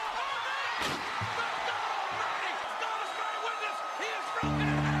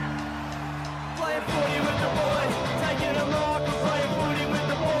Playing footy with the boys, taking a mark, playing footy with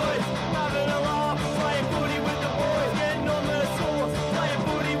the boys, having a laugh, playing footy with the boys, getting on the sauce, playing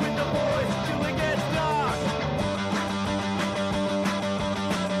footy with the boys till it gets dark.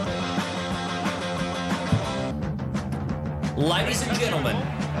 Ladies and gentlemen,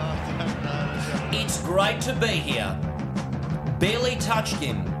 it's great to be here. Barely touched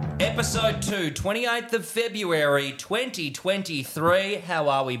him. Episode 2, 28th of February 2023. How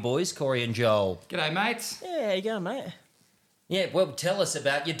are we, boys? Corey and Joel. G'day, mates. Yeah, how you going, mate? Yeah, well, tell us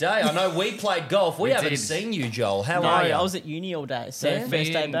about your day. I know we played golf. We haven't did. seen you, Joel. How No, are you? I was at uni all day, so Yeah? first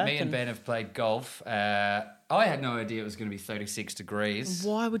Me day and, back. me and Ben have played golf. I had no idea it was going to be 36 degrees.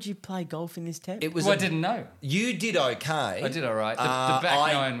 Why would you play golf in this temp? It was. Well, I didn't know. You did okay. I did all right. The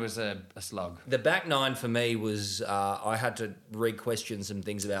back nine was a slog. The back nine for me was I had to re-question some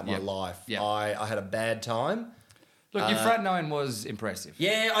things about my Yep. life. Yep. I had a bad time. Look, your front nine was impressive.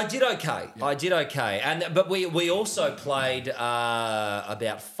 Yeah, I did okay. I did okay, but we also played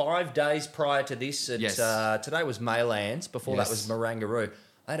about 5 days prior to this. Yes. Today was Maylands. Before that was Yes. Marangaroo.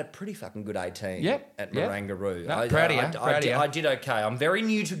 I had a pretty fucking good 18 Yep, at yep. Marangaroo. No, proud of you. I did okay. I'm very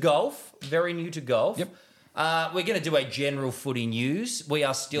new to golf. Yep. We're going to do a general footy news. We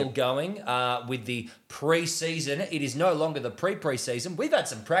are still going with the pre-season. It is no longer the pre-season. We've had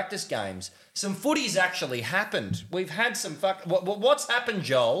some practice games. Some footy's actually happened. We've had some what's happened,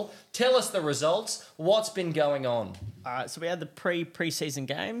 Joel? Tell us the results. What's been going on? All right, so we had the pre-season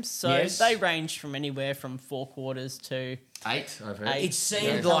games. So Yes. they ranged from anywhere from 4 quarters to 8, I've heard. Eight. It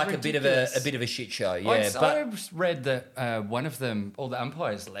seemed Yeah. like a bit of a Ridiculous. shit show. Yeah, I read that one of them, all the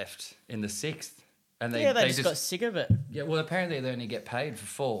umpires left in the 6th. And they just got sick of it. Yeah, well, apparently they only get paid for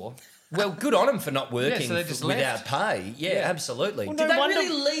 4. well, good on them for not working so they just without left. pay. Yeah, Yeah. absolutely. Well, Did no they wonder-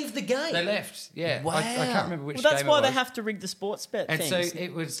 really leave the game? They left, yeah. Wow. I can't remember which Well, that's game why it they was. have to rig the sports bet And things. so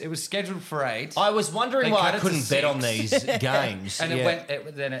it was scheduled for 8. I was wondering They why cut I it to couldn't bet on 6. these games. And Yeah.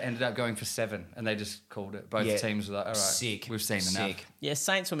 then it ended up going for 7, and they just called it. Both Yeah. teams were like, all right, Sick. we've seen enough. Sick. Yeah,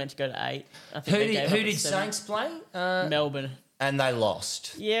 Saints were meant to go to 8. I think they gave Who up at did 7. Saints play? Melbourne. And they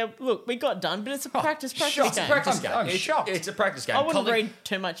lost. Yeah, look, we got done, but it's a practice shocked. game. It's a practice I'm- game. I'm It's- shocked. It's a practice game. I wouldn't read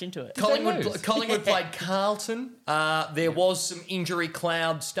too much into it. Collingwood, lose? Collingwood played Carlton. There was some injury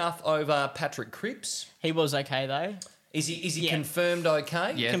cloud stuff over Patrick Cripps. He was okay, though. Is he Yeah. confirmed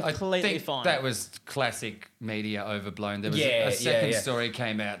okay? Yeah, Completely I think fine. that was classic media overblown. There was Yeah, a second yeah. story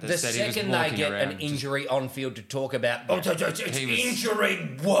came out that The said he was second walking they get around. an injury on field to talk about, it's He was-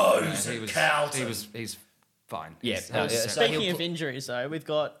 injury woes at Carlton. He's fine. Yeah, He's- no, he's yeah, set. so- Speaking he'll of injuries, though, we've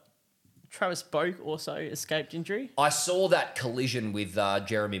got Travis Boak also escaped injury. I saw that collision with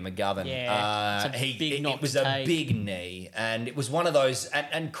Jeremy McGovern. Yeah, it's a big knock it was to a take. big knee, and it was one of those.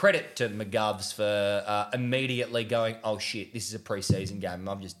 And credit to McGovs for immediately going, "Oh shit, this is a preseason game.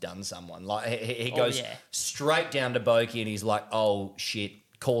 I've just done someone." Like he goes yeah. straight down to Boakey, and he's like, "Oh shit!"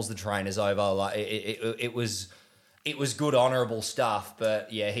 Calls the trainers over. Like it was good, honourable stuff.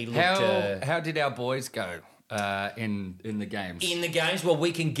 But yeah, he looked. How did our boys go in the games? In the games, well,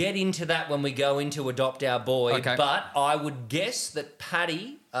 we can get into that when we go into Adopt Our Boy, Okay. but I would guess that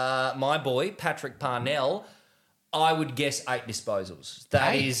Paddy, my boy, Patrick Parnell, I would guess 8 disposals.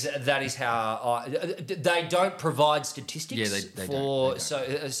 That is how they don't provide statistics. Yeah, they for don't.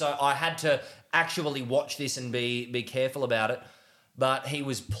 so I had to actually watch this and be careful about it. But he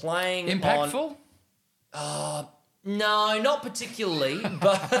was playing Impactful? No, not particularly,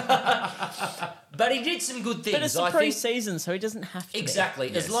 but he did some good things. But it's a I think. pre-season, so he doesn't have to. Exactly.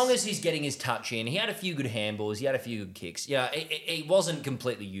 Yes. As long as he's getting his touch in, he had a few good handballs, he had a few good kicks. Yeah, he wasn't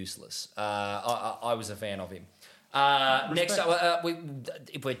completely useless. I was a fan of him. Next up,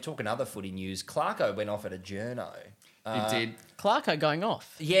 if we're talking other footy news, Clarko went off at a journo. It did. Clarko going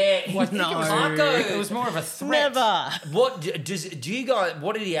off. Yeah, No. Clarko. It was more of a threat. Never. What do you guys?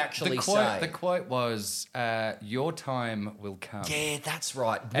 What did he actually say? The quote was, "Your time will come." Yeah, that's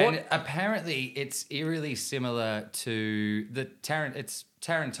right. And apparently, it's eerily similar to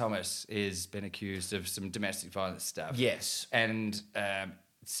Taron Thomas has been accused of some domestic violence stuff. Yes. And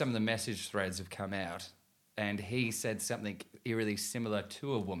some of the message threads have come out, and he said something eerily similar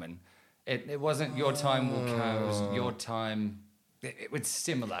to a woman. It wasn't your time will come. It was your time. It was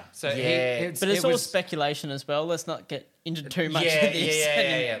similar. So Yeah. But it's all speculation as well. Let's not get into too much Yeah, of this.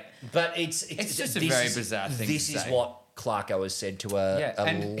 yeah. But it's just a this very is- bizarre thing This to is say. what Clarko has said to a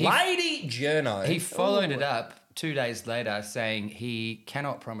and he- lady journo. He followed it up 2 days later, saying he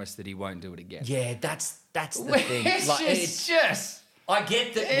cannot promise that he won't do it again. Yeah, that's the thing. It's Like, just. I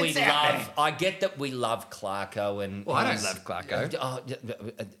get that It's out there. I get that we love Clarko and Well, I don't he's- love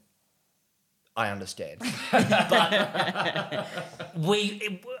Clarko. I understand. But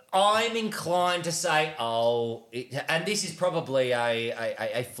I'm inclined to say, and this is probably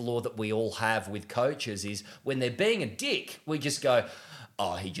a flaw that we all have with coaches, is when they're being a dick, we just go,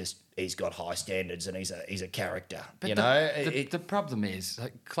 oh, he's got high standards and he's a character. But the problem is,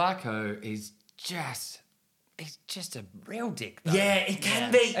 like, Clarko is he's just a real dick, though. Yeah, it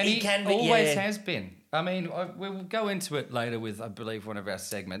can be. And he can be. Always has been. I mean, we'll go into it later with, I believe, one of our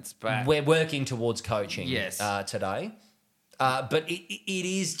segments. But we're working towards coaching. Yes. Today. But it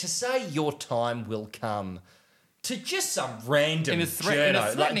is to say your time will come to just some random in a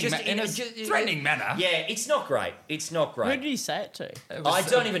threatening manner. Yeah, it's not great. It's not Who great. did he say it to? I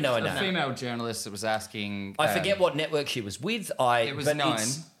don't even know her A name. female journalist that was asking. I forget what network she was with. It was but Nine.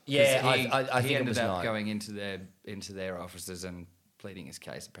 it's- Yeah, I he think it ended was up Nine. going into their offices and pleading his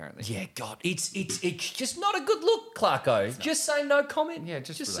case. Apparently. Yeah, God, it's just not a good look, Clarko. Just say no comment. Yeah,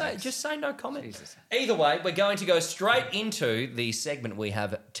 just say relax. no comment. Jesus. Either way, we're going to go straight into the segment we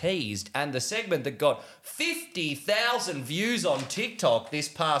have teased, and the segment that got 50,000 views on TikTok this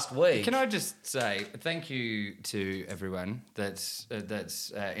past week. Can I just say thank you to everyone that's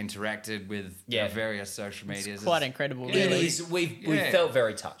interacted with our various social medias. It's quite incredible, It really. is. We felt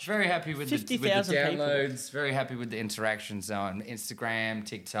very touched. Very happy with the 50,000 people. downloads. Very happy with the interactions on Instagram,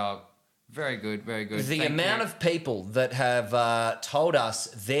 TikTok. Very good, very good. The Thank amount you. of people that have told us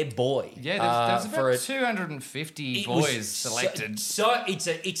their boy. Yeah, there's for about it. 250 It was boys selected. So it's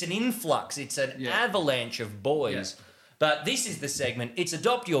an influx. It's an avalanche of boys. Yeah. But this is the segment. It's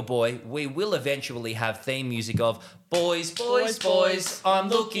Adopt Your Boy. We will eventually have theme music of boys, boys, boys. I'm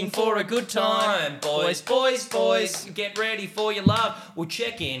looking for a good time. Boys, boys, boys. Get ready for your love. We'll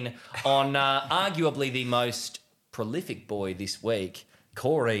check in on arguably the most prolific boy this week.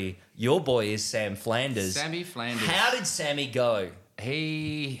 Corey, your boy is Sam Flanders. Sammy Flanders. How did Sammy go?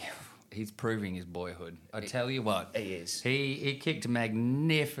 He's proving his boyhood. I tell you what. He is. He kicked a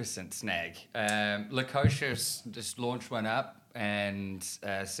magnificent snag. Lukosius just launched one up, and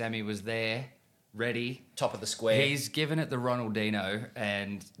Sammy was there, ready. Top of the square. He's given it the Ronaldinho,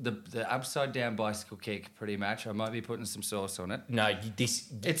 and the upside down bicycle kick, pretty much. I might be putting some sauce on it. No,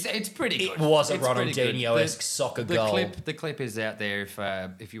 this It's pretty good. it was a It's pretty good. Ronaldinho-esque soccer the goal. The clip is out there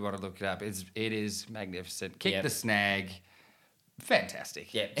if you want to look it up. It is magnificent. Kick Yep. the snag.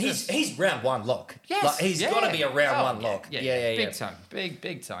 Fantastic. Yeah, he's round one lock. Yes, Like, he's got to be a round one lock. Yeah. Big time.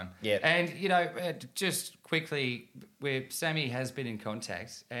 Big time. Yeah. And, just quickly, Sammy has been in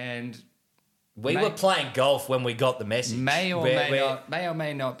contact, and We were playing golf when we got the message. may or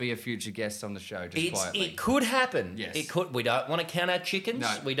may not be a future guest on the show, just quietly. It could happen. Yes. It could. We don't want to count our chickens.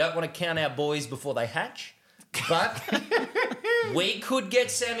 No. We don't want to count our boys before they hatch. But we could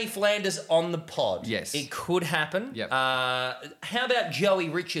get Sammy Flanders on the pod. Yes. It could happen. Yep. How about Joey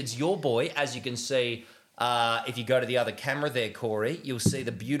Richards, your boy? As you can see, if you go to the other camera there, Corey, you'll see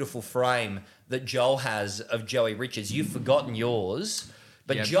the beautiful frame that Joel has of Joey Richards. You've forgotten yours,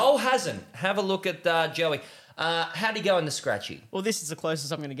 but Yep. Joel hasn't. Have a look at Joey. How'd he go in the scratchy? Well, this is the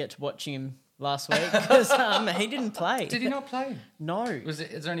closest I'm going to get to watching him last week because he didn't play. Did he not play? No. Is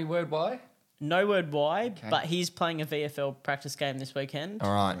there any word why? No word why, but he's playing a VFL practice game this weekend.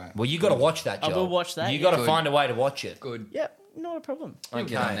 All right. Well, you got to watch that, I Joel. will watch that, You yeah. got to Good. find a way to watch it. Good. Yep, not a problem. He'll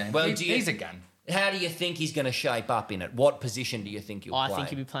get on there. Well, he's a gun. How do you think he's going to shape up in it? What position do you think he'll I play? think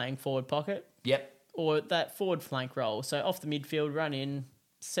he'll be playing forward pocket Yep. or that forward flank role. So off the midfield, run in,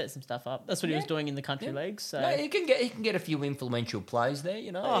 set some stuff up. That's what he was doing in the country leagues. So No, he can get a few influential plays there.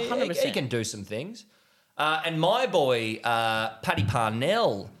 You know, Oh, He 100%. can do some things. And my boy Paddy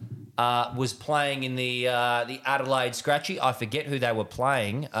Parnell was playing in the Adelaide Scratchy. I forget who they were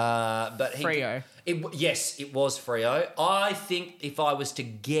playing, but Freo. Yes, it was Freo. I think if I was to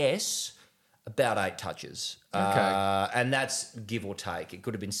guess, about 8 touches. Okay. And that's give or take. It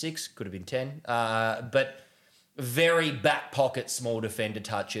could have been 6, could have been 10, but very back pocket small defender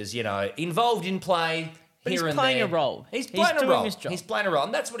touches. You know, involved in play. But he's here and playing there. a role. He's He's playing a doing role. his job. He's playing a role,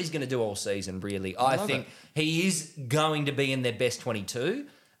 and that's what he's going to do all season. Really, I love think it. he is going to be in their best 22,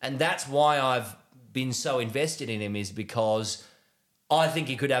 and that's why I've been so invested in him. Is because I think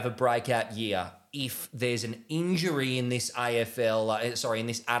he could have a breakout year if there's an injury in this AFL. In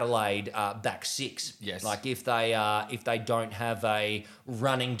this Adelaide back six. Yes. Like if they don't have a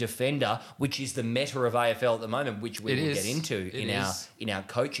running defender, which is the meta of AFL at the moment, which we It will is. get into It is. in our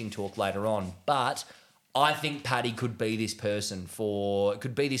coaching talk later on, but. I think Paddy could be this person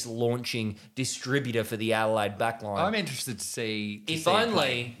could be this launching distributor for the Adelaide backline. I'm interested to see. If him only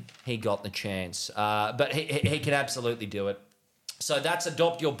play. he got the chance. But he can absolutely do it. So that's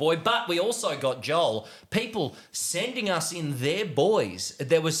Adopt Your Boy. But we also got, Joel, people sending us in their boys.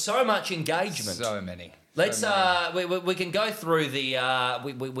 There was so much engagement. So many. Let's we can go through the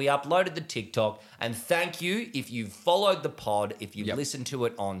we uploaded the TikTok, and thank you if you've followed the pod, if you've listened to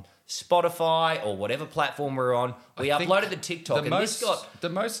it on Spotify or whatever platform we're on. We uploaded the TikTok, and this got the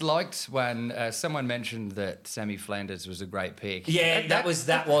most liked when someone mentioned that Sammy Flanders was a great pick. Yeah, that was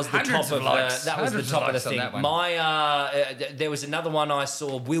the top of the thing. There was another one I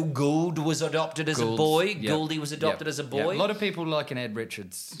saw. Will Gould was adopted as a boy. Yep. Gouldy was adopted as a boy. Yep. A lot of people liking Ed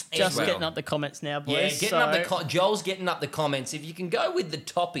Richards. Just as well. getting up the comments now, boys. Yeah, Joel's getting up the comments. If you can go with the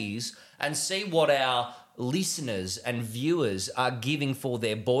toppies and see what our listeners and viewers are giving for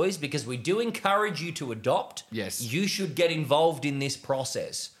their boys, because we do encourage you to adopt. Yes. You should get involved in this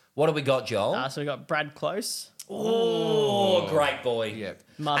process. What have we got, Joel? So we got Brad Close. Oh, great boy. Yeah.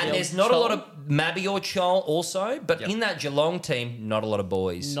 And there's not a lot of Mabby or Chol also, but in that Geelong team, not a lot of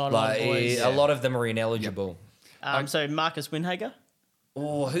boys. Not a lot of boys. A lot of them are ineligible. So Marcus Winhager,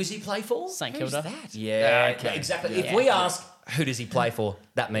 Oh, who's he play for? St Who's Kilda. that? Yeah, Okay. exactly. Yeah. If we ask who does he play for,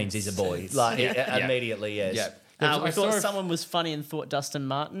 that means he's a boy. Immediately, yes. Yeah. We I thought saw someone was funny and thought Dustin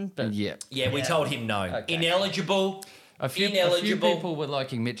Martin, but Yeah. Yeah, we told him no. Okay. Ineligible. A few Ineligible. people were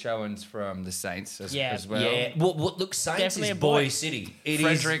liking Mitch Owens from the Saints as well. Yeah. Well, look, Saints Definitely is a boy. boy city. It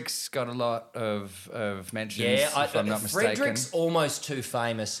is. Frederick's got a lot of mentions, if I'm not mistaken. Frederick's almost too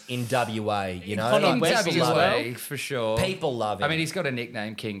famous in WA, you know? Connor In West as WA, well. for sure. People love him. I mean, he's got a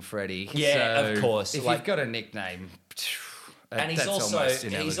nickname, King Freddie. Yeah, so of course. If you've got a nickname, and he's that's also almost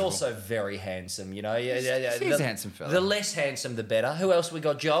ineligible. very handsome, you know. He's a handsome fella. The less handsome, the better. Who else we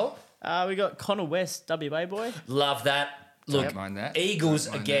got, Joel? we got Connor West, WA boy. Love that. Look, Don't mind that. Eagles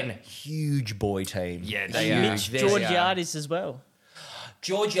Don't mind again, that. huge boy team. Yeah, And they are. Mitch They are. Georgiades as well.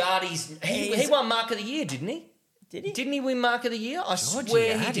 Georgiades, he won Mark of the Year, didn't he? Did he? Didn't he win Mark of the Year? I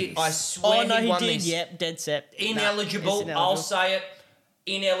swear he did. I swear Oh, no, he won did. this. Yep, dead set. Ineligible. No, I'll say it.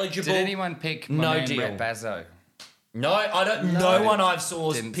 Ineligible. Did anyone pick No my man deal. Brett Bazzo? No, I don't. No one I've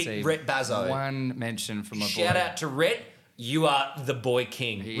saw Didn't pick see Rhett Bazzo. one mention from my boy. Shout out to Rhett. You are the boy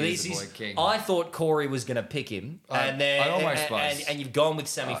king. He is the boy king. I thought Corey was going to pick him, and then I almost was. and you've gone with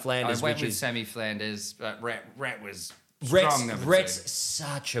Sammy Flanders, I went which with is Sammy Flanders, but Rhett was Rhett's, strong number Rhett's two.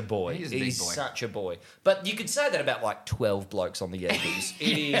 such a boy. He is a big He's boy. such a boy. But you could say that about like 12 blokes on the Eagles.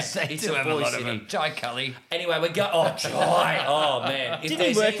 It is. They It's do a have a boy lot of city. them. Jai Cully. Anyway, we go. Oh, Jai. Oh man. If Did he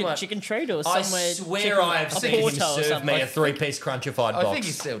there's work anyone- at Chicken Treat or I somewhere? swear I have seen him Porto or serve something? me a 3-piece crunchified box. I think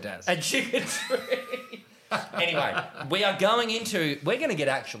he still does. A chicken treat. Anyway, we're going to get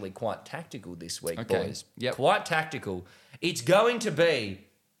actually quite tactical this week, Okay. boys. Yep. Quite tactical. It's going to be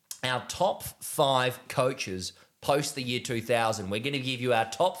our top 5 coaches post the year 2000. We're going to give you our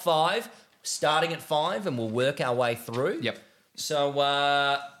top 5, starting at 5, and we'll work our way through. Yep. So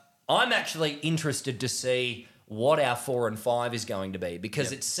I'm actually interested to see what our 4 and 5 is going to be,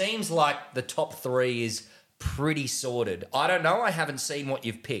 because it seems like the top 3 is pretty sorted. I don't know. I haven't seen what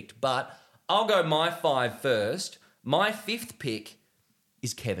you've picked, but I'll go my 5 first. My 5th pick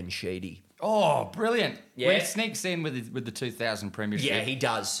is Kevin Sheedy. Oh, brilliant. Yeah. When he sneaks in with the 2000 premiership. Yeah, he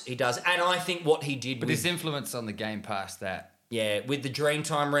does. He does. And I think what he did But with, his influence on the game past that. yeah, with the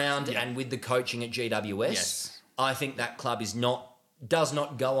Dreamtime round and with the coaching at GWS, Yes. I think that club does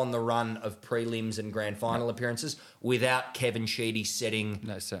not go on the run of prelims and grand final appearances without Kevin Sheedy setting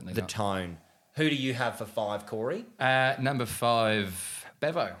No, certainly the not. tone. Who do you have for 5, Corey? Number 5,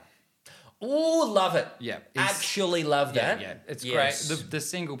 Bevo. Oh, love it. Yeah, he's- Actually love that. Yeah, it's Yes. great. The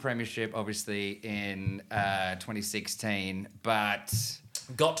single premiership, obviously, in 2016, but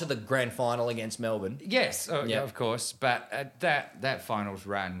Got to the grand final against Melbourne. yes, Yeah. yeah, of course. But that finals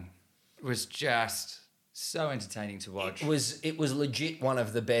run was just so entertaining to watch. It was legit one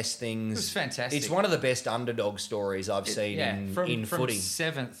of the best things. It was fantastic. It's one of the best underdog stories I've seen in from footy.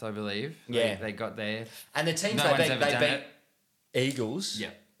 7th, I believe. Yeah. they got there. And the teams No they one's beat, ever they done beat it. Eagles. Yeah.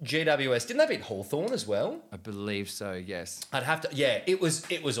 GWS. Didn't they beat Hawthorn as well? I believe so. Yes. I'd have to. Yeah, it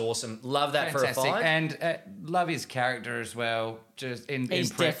was awesome. Love that for a 5. And love his character as well. Just He's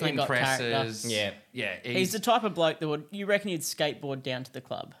definitely got character. presses. Yeah. yeah. He's the type of bloke that would, you reckon he'd skateboard down to the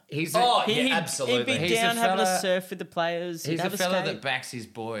club? He's Oh, a, yeah, He'd absolutely. be He's a down having a fella- surf with the players. he's he'd a have fella skate. that backs his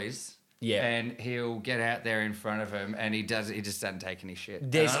boys. Yeah. And he'll get out there in front of him, and he just doesn't take any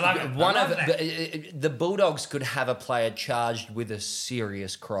shit. There's And I love it. one I of love that. the Bulldogs could have a player charged with a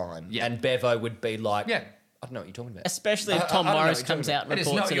serious crime, Yeah. and Bevo would be like, Yeah. I don't know what you're talking about. Especially if I Tom don't know Morris what you're comes talking out and That is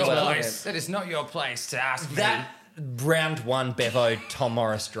reports not it your as well. place. That is not your place to ask me. round one Bevo Tom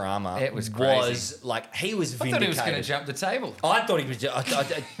Morris drama It was crazy. like he was I vindicated. thought he was going to jump the table. I thought he was.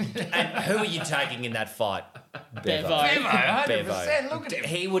 And who are you taking in that fight? Bevo. 100%. Look at him.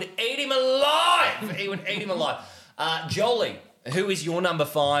 He would eat him alive. He would eat him alive. Jolie, who is your number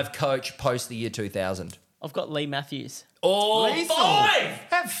 5 coach post the year 2000? I've got Lee Matthews Oh, Lethal. 5.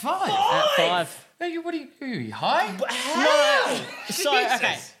 At 5. at 5. Hey, what are you high? How? So,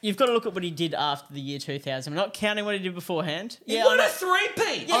 okay, you've got to look at what he did after the year 2000. We're not counting what he did beforehand. He Yeah, won I a know.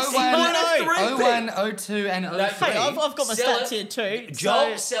 three-peat. Yes, He won a 01, three-peat. 02, and 03. Hey, I've got my Sell stats it. here too.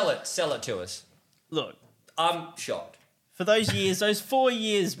 Joel, So, sell it to us. look, I'm shocked. for those years, those 4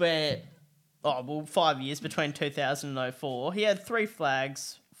 years where, 5 years between 2000 and 04, he had 3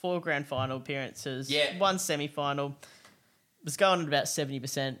 flags, 4 grand final appearances, Yeah. 1 semi-final, was going at about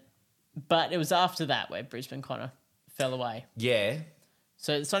 70%, but it was after that where Brisbane kind of fell away. Yeah.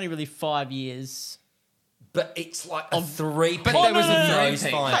 So it's only really 5 years. But it's like a three-peat. But there was a those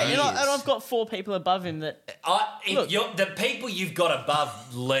three-peat. 5 Hey, years. and I've got 4 people above him that Look. The people you've got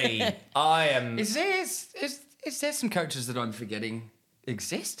above Lee, I am... Is there some coaches that I'm forgetting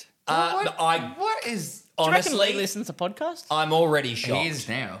exist? What is... Do you reckon Lee honestly, listens to podcasts? I'm already shocked. He is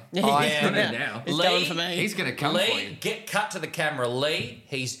now. I He's am gonna- now. He's Lee, coming for me. He's going to come for Lee, you. get cut to the camera. Lee,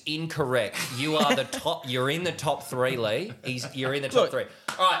 he's incorrect. You are the top. You're in the top 3, Lee. You're in the top Look. 3.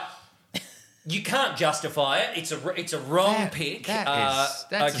 All right. You can't justify it. It's a wrong pick. That's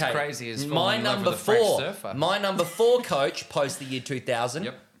as crazy as my falling in love number with a French 4. surfer. My number 4 coach post the year 2000.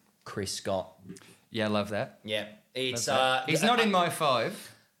 Yep. Chris Scott. Yeah, I love that. Yeah, it's He's not in my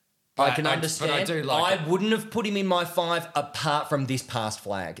 5. I can but understand. I do like it. I wouldn't have put him in my 5 apart from this past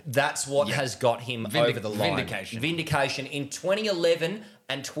flag. That's what has got him over the line. Vindication in 2011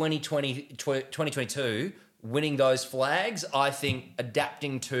 and 2022, winning those flags. I think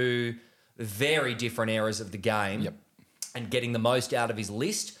adapting to very different eras of the game and getting the most out of his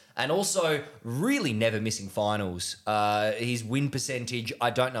list. And also really never missing finals. His win percentage, I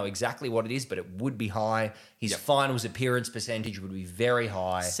don't know exactly what it is, but it would be high. His finals appearance percentage would be very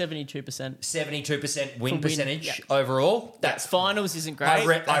high. 72%. 72% win win, percentage yeah. overall. That's finals isn't great. I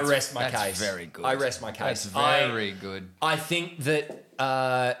rest my that's case. very good. I rest my That's case. very good. I think that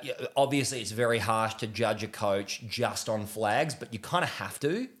obviously it's very harsh to judge a coach just on flags, but you kind of have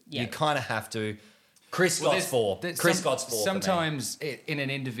to. Yeah. You kind of have to. Chris Scott's 4. Chris Scott's 4. for me. Sometimes in an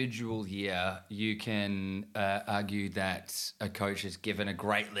individual year, you can argue that a coach has given a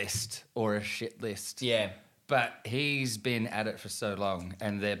great list or a shit list. Yeah. But he's been at it for so long,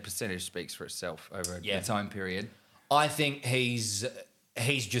 and their percentage speaks for itself over the time period. I think he's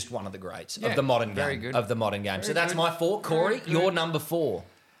just one of the greats Yeah, of the modern very game. good. Of the modern game. So Very that's good. my 4. Corey, Very good. your number 4.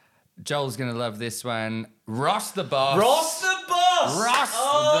 Joel's going to love this one. Ross the boss. Ross the boss. Ross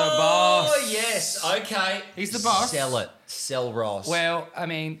oh, the boss. yes. Okay. He's the boss. Sell it. Sell Ross. Well, I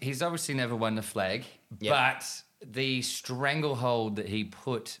mean, he's obviously never won the flag, Yep. but the stranglehold that he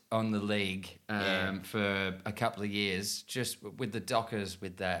put on the league for a couple of years, just with the Dockers,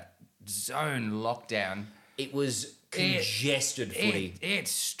 with that zone lockdown, it was congested footy. It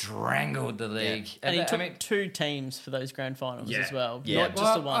strangled the league. And he I took mean, 2 teams for those grand finals as well. Yeah. Not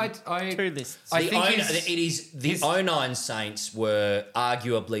just the Well, one. I- 2 lists. I The think the 09 Saints were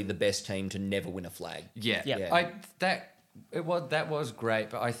arguably the best team to never win a flag. Yeah, Yeah. that was great,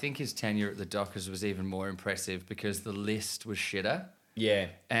 but I think his tenure at the Dockers was even more impressive because the list was shitter. Yeah.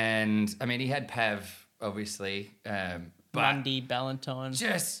 And I mean, he had Pav obviously, but Mundy, Ballantyne.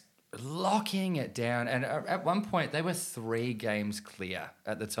 just locking it down. And at one point, they were 3 games clear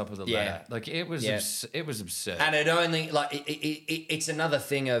at the top of the ladder. Like it was, it was absurd. And it only it's another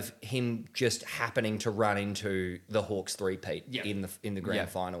thing of him just happening to run into the Hawks 3-peat in the grand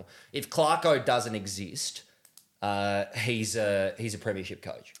final. If Clarko doesn't exist, he's a premiership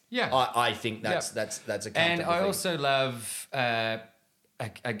coach. Yeah. I think that's a comfortable And I thing. also love,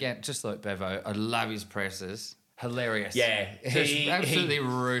 again, just like Bevo, I love his presses. Hilarious. Yeah, Just absolutely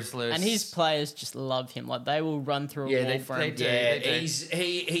ruthless. And his players just love him. Like, they will run through a wall for him. do. Yeah, They do.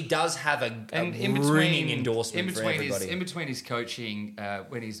 he does have a And ringing endorsement for everybody. in between his coaching,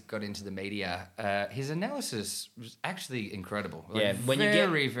 when he's got into the media, his analysis was actually incredible. Like, Yeah, when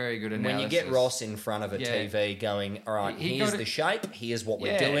you very good analysis. When you get Ross in front of a Yeah. TV going, all right, He here's got the it- shape, here's what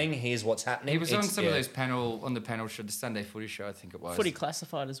we're Yeah. doing, here's what's happening. he was on It's- some of yeah. those on the panel show, the Sunday Footy show, I think it was. Footy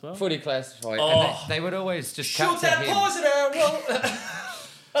classified as well. Footy classified. Oh. And they would always just cut Shoot to that him. pause it out,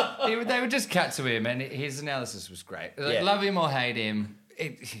 Roll. They would just cut to him, and his analysis was great. Like, Yeah. love him or hate him,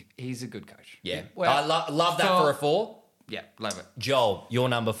 he's a good coach. Yeah, Well, I love that for a 4. Yeah, love it. Joel, you're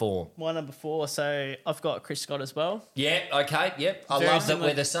number 4. My number 4, so I've got Chris Scott as well. Yeah, okay, yep. I Very love that similar.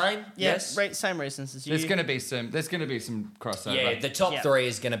 we're the same. Yeah, Yes. same reasons as you. There's going to be some crossover. Yeah, the top Yeah. 3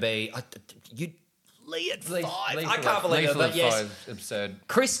 is going to be... you Lee at 5. I can't believe it, Lethal but at yes. 5, absurd.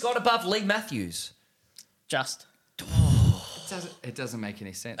 Chris Scott above Lee Matthews. Just. It doesn't make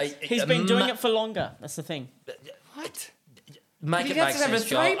any sense. He's been doing it for longer. That's the thing. What? Make He it make doesn't have a sense,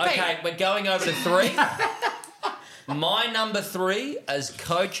 Joel. 3, mate. Okay, we're going over to 3. My number 3 as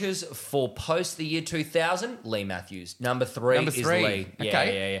coaches for post the year 2000, Lee Matthews. Number 3 Number is 3. Lee. Yeah,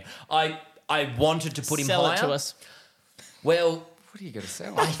 Okay. yeah. I wanted to put him Sell higher. it to us. Well, What are you going to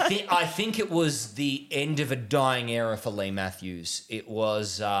sell? I think it was the end of a dying era for Lee Matthews. It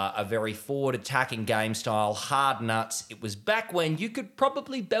was a very forward attacking game style, hard nuts. It was back when you could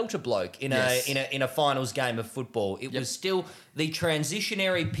probably belt a bloke in Yes. a finals game of football. It was still the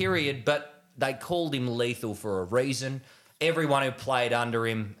transitionary period, but they called him lethal for a reason. Everyone who played under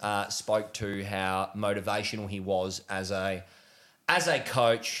him spoke to how motivational he was as a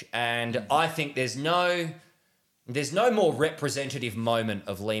coach, and I think there's no more representative moment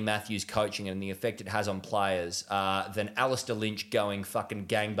of Lee Matthews coaching and the effect it has on players than Alistair Lynch going fucking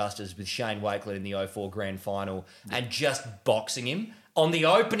gangbusters with Shane Wakelet in the 04 grand final and just boxing him on the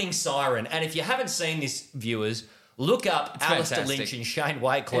opening siren. And if you haven't seen this, viewers, look up Alistair fantastic. Lynch and Shane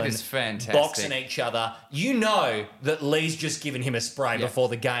Wakelet It is fantastic. boxing each other. You know that Lee's just given him a spray before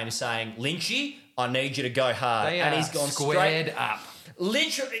the game saying, Lynchy, I need you to go hard. They and are he's gone squared straight up.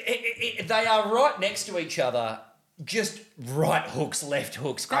 Literally, they are right next to each other. Just right hooks, left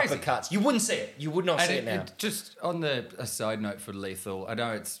hooks, Crazy. uppercuts. You wouldn't see it. You would not see it now. Just on a side note for Lethal, I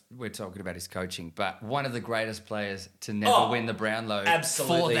know we're talking about his coaching, but one of the greatest players to never win the Brownlow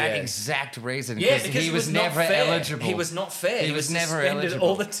absolutely, for that yeah. exact reason. Yeah, because he was never not fair. eligible. He was not fair. He was never suspended eligible.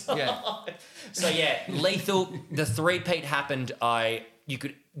 all the time. Yeah. So yeah, Lethal. The three-peat happened. You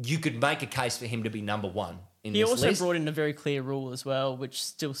could make a case for him to be number 1 in He this also list. brought in a very clear rule as well, which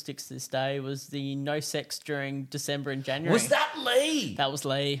still sticks to this day, was the no sex during December and January. Was that Lee? That was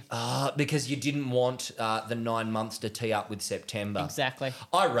Lee. Because you didn't want the 9 months to tee up with September. Exactly.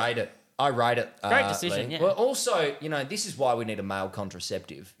 I rate it. Great decision, Lee. yeah. Well, also, this is why we need a male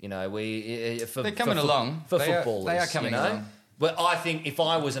contraceptive. They're coming along. for They are- footballers. they are coming along. Well, I think if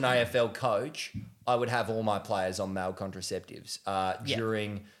I was an AFL coach, I would have all my players on male contraceptives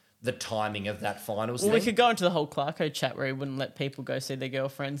during the timing of that finals. Well, thing. we could go into the whole Clarko chat where he wouldn't let people go see their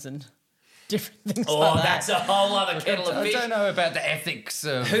girlfriends and different things Oh, like that. that's a whole other kettle of I fish. don't know about the ethics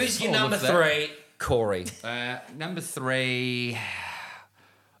of Who's your all number of that. 3? Corey. Number 3,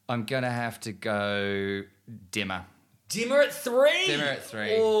 I'm going to have to go Dimmer. Dimmer at 3? Dimmer at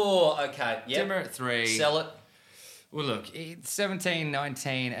 3. Oh, okay. Yep. Dimmer at 3. Sell it. Well, look, 17,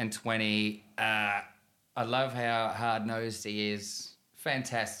 19 and 20. I love how hard-nosed he is.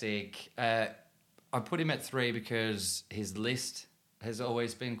 Fantastic. I put him at 3 because his list has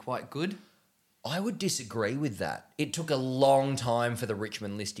always been quite good. I would disagree with that. It took a long time for the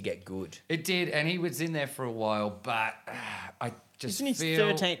Richmond list to get good. It did, and he was in there for a while, but I just He's in his feel...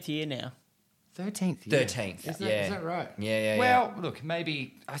 13th year now. 13th year. 13th. Is yeah. that right? Yeah. Well, look,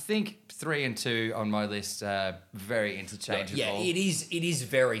 maybe I think 3 and 2 on my list are very interchangeable. Yeah, it is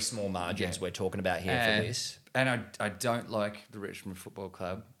very small margins Yeah. we're talking about here for this. And I don't like the Richmond Football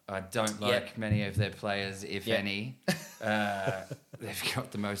Club. I don't like many of their players, if any. They've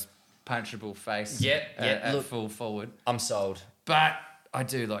got the most punchable face at Look, full forward. I'm sold. But I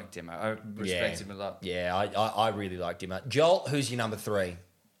do like Dimmer. I respect him a lot. Yeah, I really liked him. Joel, who's your number 3?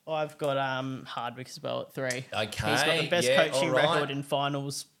 I've got Hardwick as well at 3. Okay, He's got the best yeah, coaching all right. record in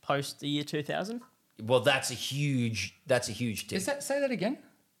finals post the year 2000. Well, that's a huge tip. Say that again?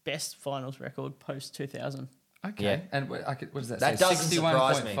 Best finals record post 2000. Okay. Yeah. And what does that That say? doesn't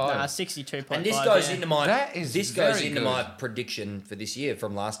surprise me. 61.5. 62.5. And this goes yeah. into my That is very good. my prediction for this year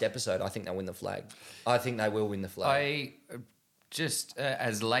from last episode. I think they'll win the flag. I think they will win the flag. Just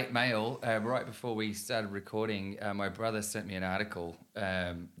as late mail, right before we started recording, my brother sent me an article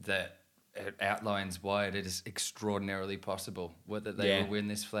that it outlines why it is extraordinarily possible that they will win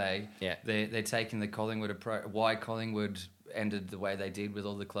this flag. Yeah. They're taking the Collingwood approach, why Collingwood ended the way they did with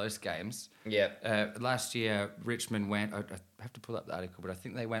all the close games. Yeah. Last year, Richmond went, I have to pull up the article, but I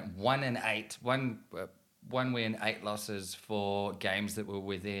think they went 1-8, one win, 8 losses for games that were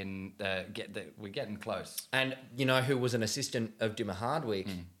within, we're getting close. And you know who was an assistant of Dimmer Hardwick?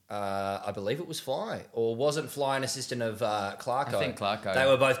 I believe it was Fly, or wasn't Fly an assistant of Clarko? I think Clarko. They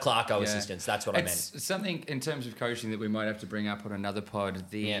were both Clarko Yeah. assistants. That's what I meant. It's something in terms of coaching that we might have to bring up on another pod.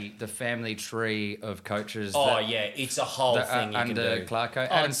 The family tree of coaches. Oh that, yeah, it's a whole that thing you are can under do. Clarko.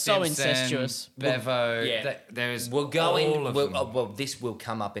 Oh, Adam it's so Simpson, incestuous. Bevo. Yeah. There's We'll go all of them. well, this will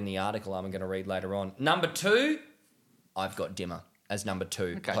come up in the article I'm going to read later on. Number 2, I've got Dimmer as number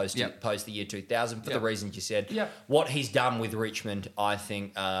 2 Okay, post yep. post the year 2000 for the Yep. reasons you said. Yep. What he's done with Richmond, I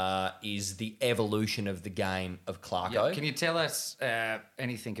think, is the evolution of the game of Clarko. Yeah. Can you tell us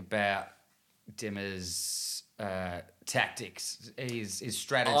anything about Dimmer's tactics, his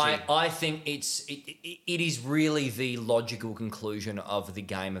strategy? I think it is really the logical conclusion of the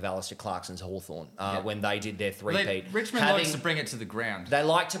game of Alistair Clarkson's Hawthorn when they did their three-peat. Richmond likes to bring it to the ground. They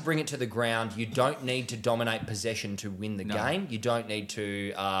like to bring it to the ground. You don't need to dominate possession to win the game. You don't need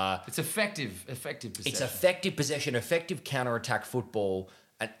to... It's effective possession. it's effective possession, effective counter-attack football,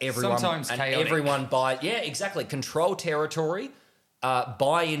 and everyone... Sometimes and chaotic. everyone buy... Yeah, exactly. Control territory,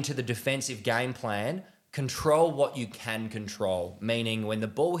 buy into the defensive game plan, control what you can control, meaning when the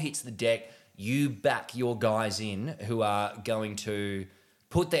ball hits the deck, you back your guys in who are going to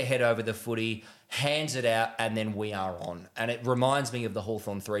put their head over the footy, hands it out, and then we are on. And it reminds me of the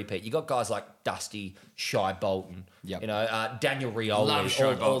Hawthorn three-peat. You got guys like Dusty, Shy Bolton, Yep. Daniel Rioli. Love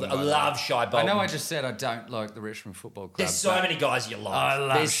Shy Bolton, I by the love way. Shy Bolton. I know I just said I don't like the Richmond Football Club. There's so many guys you like. I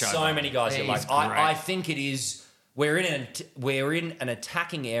love There's Shy so Bolton. many guys you He's like. I great. think it is. We're in an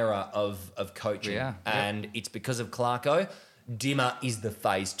attacking era of coaching, Yeah, and it's because of Clarko. Dimmer is the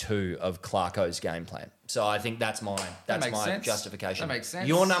phase 2 of Clarko's game plan. So I think that's mine. That's makes my sense. justification. That makes sense.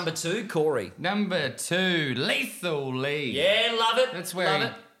 Your number 2, Corey. Number 2, Lethal Lee. Yeah, love it. That's where love he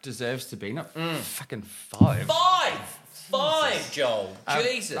it. deserves to be. Not fucking 5. Five, Joel.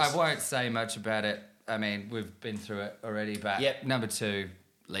 Jesus. I won't say much about it. I mean, we've been through it already, but Yep. number 2,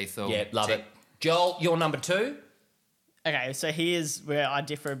 Lethal. Yeah, love Tick. it. Joel, your number 2. Okay, so here's where I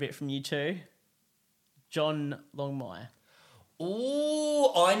differ a bit from you two. John Longmire. Ooh,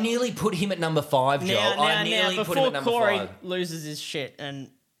 I nearly put him at number 5, Joel. I nearly put him before at number Corey 5. loses his shit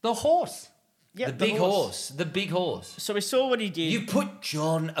and The horse. yeah, The big horse. The big horse. So we saw what he did. You put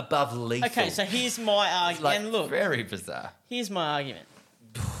John above Lethal. Okay, so here's my argument. Like, And look, very bizarre. here's my argument.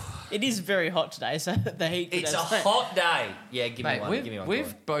 It is very hot today, so the heat. It's a does- hot day. Yeah, give me Mate, one. Give me one. Corey.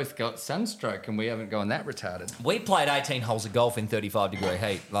 we've both got sunstroke and we haven't gone that retarded. We played 18 holes of golf in 35-degree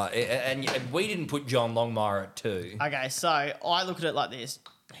heat, and we didn't put John Longmire at 2. Okay, so I look at it like this.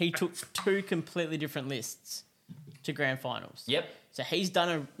 He took 2 completely different lists to grand finals. Yep. So he's done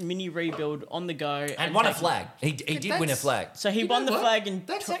a mini rebuild on the go And won a taken- flag. He did win a that's- flag. So he You won know the what? flag in.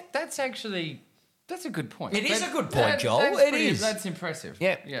 That's actually that's a good point. It is a good point, Joel. That's It is. That's impressive.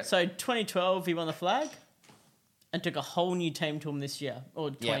 Yeah. Yeah. So 2012 he won the flag, and took a whole new team to him this year or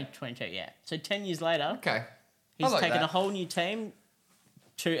 2022. Yeah. So 10 years later, Okay. he's I like taken that. a whole new team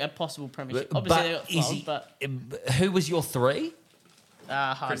to a possible premiership. Obviously they got is flogged, he, but who was your 3? Chris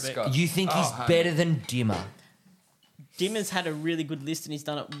Hardwick. Scott. You think Oh, he's Harvey. better than Dimmer? Dimmer's had a really good list and he's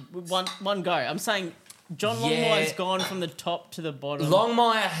done it with one go. I'm saying John Yeah. Longmire's gone from the top to the bottom.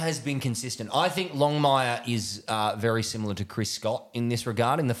 Longmire has been consistent. I think Longmire is very similar to Chris Scott in this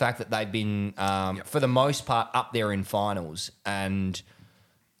regard, in the fact that they've been, for the most part, up there in finals and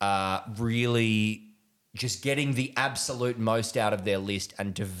really just getting the absolute most out of their list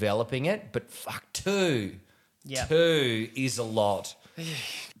and developing it. But fuck, 2. Yeah. 2 is a lot.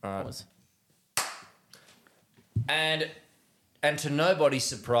 Was. And to nobody's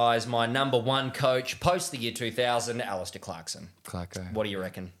surprise, my number 1 coach post the year 2000, Alistair Clarkson. Clarko. What do you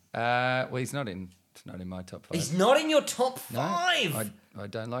reckon? Well, he's not in my top 5. He's not in your top 5. I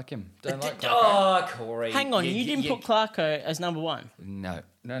don't like him. Don't like Clarko. Oh, Corey. Hang on, you didn't put Clarko as number 1. No.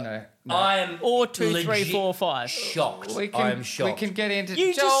 I am Or 2, 3, legit 4, 5. shocked. We can, I am shocked. We can get into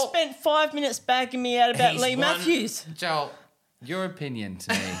You Joel, just spent 5 minutes bagging me out about He's Lee won- Matthews. Joel, your opinion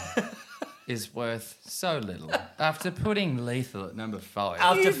to me is worth so little. After putting Lethal at number 5.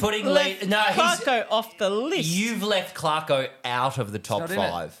 After putting Left no, Clarko off the list. you've left Clarko out of the top not in it.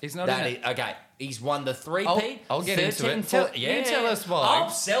 5. He's not in it. Okay, he's won the 3-peat. I'll get into 13, it. 14 You tell us why. I'll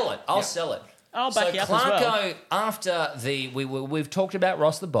sell it. I'll sell it. I'll back so you up Clarko, as well. after we've talked about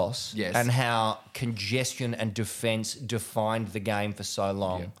Ross the Boss, Yes. and how congestion and defence defined the game for so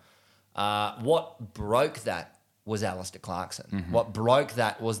long. What broke that was Alistair Clarkson. Mm-hmm. What broke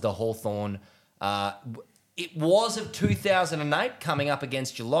that was the Hawthorn. It was of 2008 coming up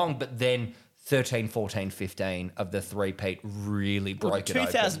against Geelong, but then 13, 14, 15 of the 3-peat really broke Look, it open.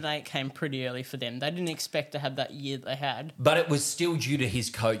 2008 came pretty early for them. They didn't expect to have that year they had. But it was still due to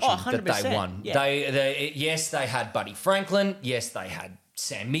his coaching Oh, that they 100%, won. yeah. Yes, they had Buddy Franklin. Yes, they had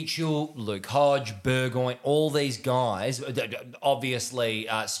Sam Mitchell, Luke Hodge, Burgoyne, all these guys. Obviously,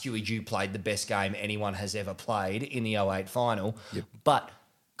 Stewie Dew played the best game anyone has ever played in the 08 final. Yep. But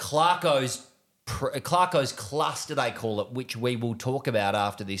Clarko's cluster, they call it, which we will talk about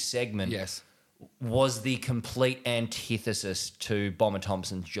after this segment, Yes. was the complete antithesis to Bomber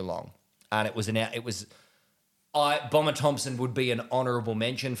Thompson's Geelong. And Bomber Thompson would be an honourable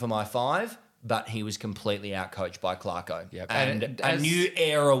mention for my 5, but he was completely outcoached by Clarko. Yep. And a new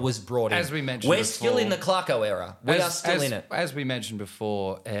era was brought in. As we mentioned we're before, still in the Clarko era. We are still in it. As we mentioned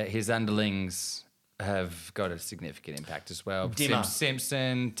before, his underlings have got a significant impact as well. Dimmer.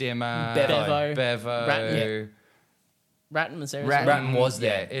 Simpson, Dimmer, Bevo. Ratton. Ratton was there. Ratton was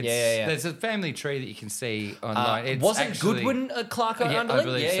there. Yeah. There's a family tree that you can see online. It's wasn't actually, Goodwin a Clarko Yeah, I underling?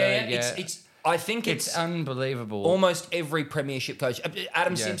 believe so, yeah. I think It's unbelievable. almost every premiership coach.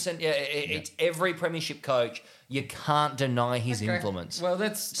 Adam Yeah. Simpson, it's every premiership coach. You can't deny his Okay. influence. Well,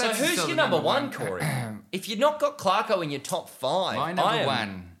 that's so who's still your the number one, Corey? If you've not got Clarko in your top 5, My number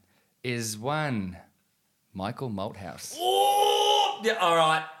one is Michael Malthouse. Oh, yeah, all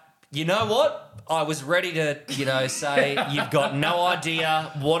right. You know what? I was ready to, say you've got no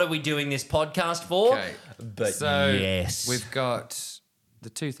idea what are we doing this podcast for. Okay. But So yes, we've got the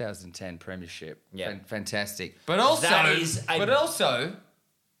 2010 Premiership. Yeah. Fantastic. But also, That is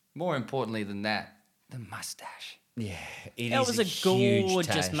more importantly than that, the mustache. yeah, it That is was a huge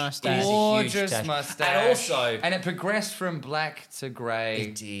gorgeous tash. mustache. It is a huge Gorgeous tash. mustache. and also And it progressed from black to grey.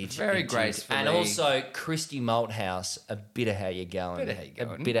 it did Very it did. gracefully. And also Christy Malthouse, a bit of how you going, Bit of how you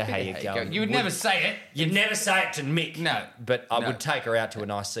going. a bit of how you going. You would never say it. You'd never say it to Mick. No. but I No. would take her out to a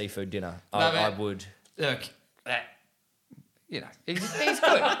nice seafood dinner. Love I it. would. Look, he's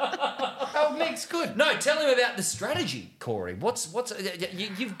good. Oh, Mick's good. No, tell him about the strategy, Corey.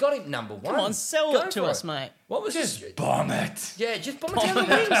 You've got him number one. Come on, sell Go it to for us, mate. What was Just this? bomb it. Yeah, just bomb it down the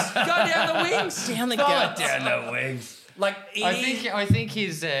wings. Go down the wings. Down the Throw it guts. down the wings. Like I think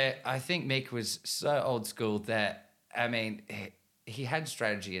Mick was so old school that he had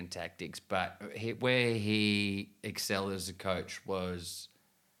strategy and tactics, but where he excelled as a coach was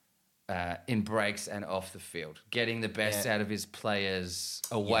in breaks and off the field, getting the best out of his players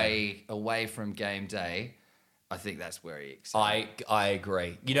away from game day. I think that's where he excelled. I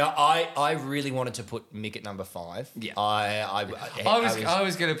agree. I really wanted to put Mick at number 5. Yeah. I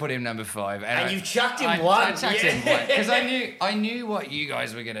was going to put him number 5, And you chucked him one. I chucked him one because I knew what you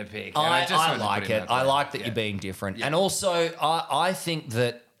guys were going to pick. And I just wanted to like put him it. up I there. like that Yeah. you're being different. And also, I think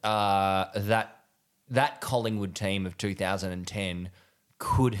that that Collingwood team of 2010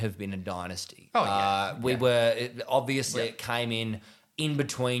 could have been a dynasty. Oh, yeah. It came in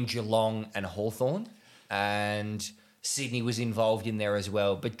between Geelong and Hawthorn, and Sydney was involved in there as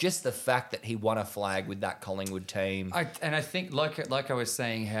well. But just the fact that he won a flag with that Collingwood team. I think, like I was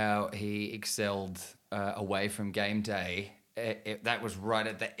saying, how he excelled away from game day. That was right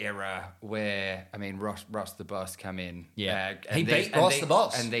at the era where Ross the Boss come in. Yeah. and He beat Ross the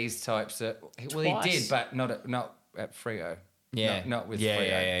Boss. and these types of he Twice. did, but not at Freo. Yeah. not with yeah,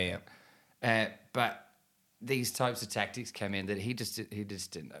 Freo. yeah. But these types of tactics came in that he just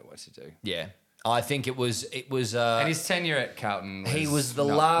didn't know what to do. Yeah. I think it was. And his tenure at Carlton he was the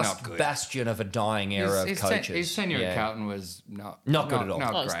not last good. bastion of a dying era of coaches. His tenure at Carlton was not good at all.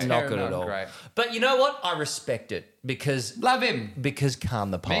 Not Oh, it's great. Not good at all. Great. But you know what? I respect it because Love him.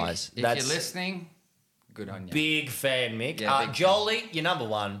 calm the Mick, pies. if you're listening, good on you. Big fan, Mick. Yeah, big Jolie, you're number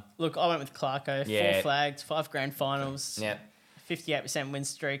 1. Look, I went with Clarko. Yeah. 4 flags, 5 grand finals. Yeah. 58% win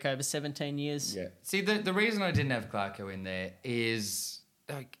streak over 17 years. Yeah. See, the reason I didn't have Clarko in there is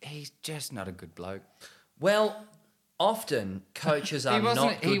he's just not a good bloke. Well, often coaches are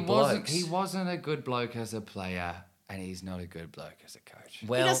not good blokes. He wasn't a good bloke as a player, and he's not a good bloke as a coach.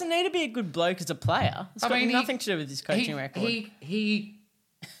 Well, He doesn't need to be a good bloke as a player. It's got nothing to do with his coaching record. He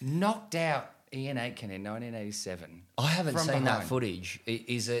knocked out Ian Aitken in 1987. I haven't from seen that behind. footage.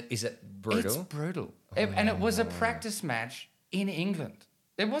 Is it brutal? It's brutal. And it was a practice match in England.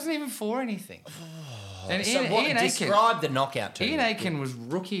 It wasn't even for anything. And So Ian Aitken, describe the knockout to Ian me. Aiken was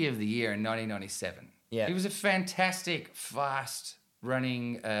Rookie of the Year in 1997. Yeah. He was a fantastic,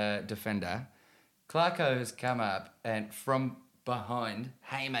 fast-running defender. Clarko has come up and from behind,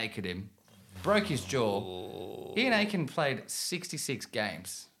 haymakered him, broke his jaw. Ian Aiken played 66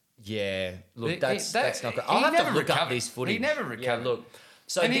 games. Yeah, look, It- that's that- not good. he I'll have to never look up recovered. this footage. He never Yeah, recovered. look.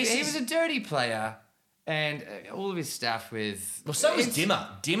 So And he this was a dirty player, and all of his stuff with... well, so was Dimmer.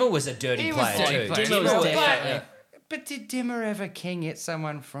 Dimmer was a dirty He was player a dirty too. player. Dimmer was definitely- But did Dimmer ever king hit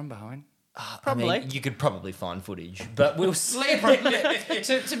someone from behind? Probably. I mean, you could probably find footage, but we'll see.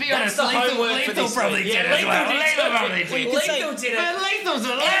 To be honest, the homework for Lethal this probably week. did Yeah, as well. Lethal did Lethal too. probably did. Lethal did it. But Lethal's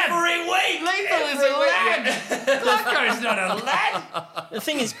a lad. Every week. Lethal is a lad. Flacco's not a lad. The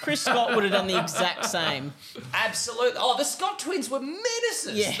thing is, Chris Scott would have done the exact same. Absolutely. Oh, the Scott twins were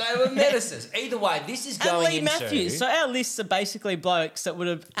menaces. Yeah. They were menaces. Either way, this is And going Lee into... Matthews. So our lists are basically blokes that would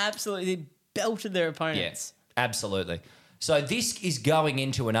have absolutely belted their opponents. Absolutely. So this is going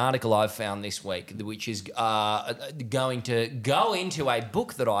into an article I've found this week, which is going to go into a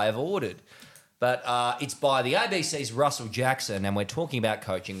book that I have ordered. But it's by the ABC's Russell Jackson, and we're talking about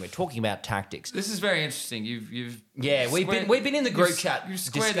coaching. We're talking about tactics. This is very interesting. You've we've been in the group chat. You've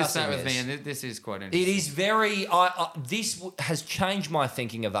squared this discussing out with me, and this is quite It interesting. is very. This has changed my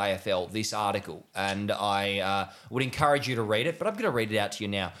thinking of AFL. This article, and I would encourage you to read it. But I'm going to read it out to you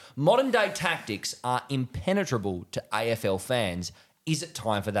now. Modern day tactics are impenetrable to AFL fans. Is it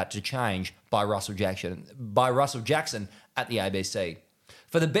time for that to change? By Russell Jackson. By Russell Jackson at the ABC.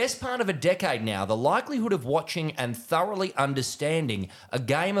 For the best part of a decade now, the likelihood of watching and thoroughly understanding a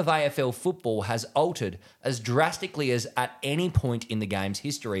game of AFL football has altered as drastically as at any point in the game's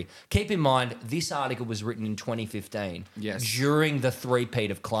history. Keep in mind, this article was written in 2015, during the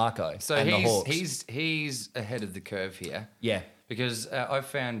three-peat of Clarko So and the Hawks. he's ahead of the curve here. Yeah. Because I've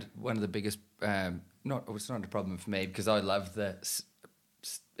found one of the biggest, it's not a problem for me because I love the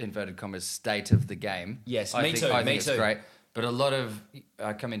inverted commas state of the game. Yes, I me think too, I me think it's too. great. But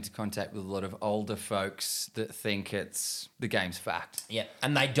I come into contact with a lot of older folks that think it's the game's fact. Yeah,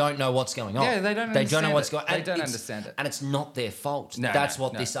 and they don't know what's going on. Yeah, they don't They don't know understand what's it. going on. They don't understand it. And it's not their fault. No, That's no,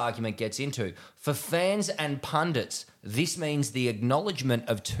 what no. this argument gets into. For fans and pundits, this means the acknowledgement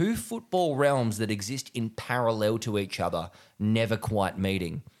of two football realms that exist in parallel to each other, never quite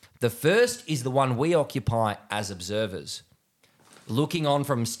meeting. The first is the one we occupy as observers. Looking on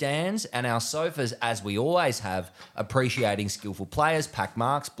from stands and our sofas as we always have, appreciating skillful players, pack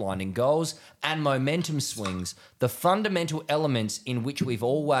marks, blinding goals, and momentum swings, the fundamental elements in which we've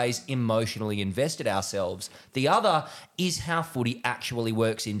always emotionally invested ourselves. The other is how footy actually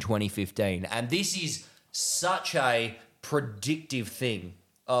works in 2015. And this is such a predictive thing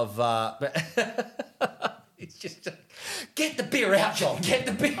of... it's just... Get the beer out, John. Get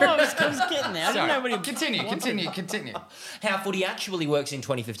the beer Oh, out. I was getting there. I didn't know what he Continue. How footy actually works in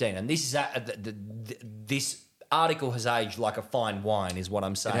 2015, and this is this article has aged like a fine wine, is what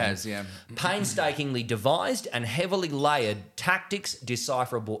I'm saying. It has, yeah. Painstakingly devised and heavily layered tactics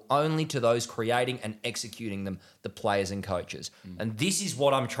decipherable only to those creating and executing them, the players and coaches. And this is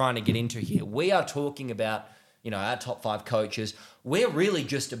what I'm trying to get into here. We are talking about, our top 5 coaches. We're really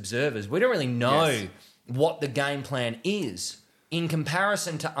just observers. We don't really know what the game plan is in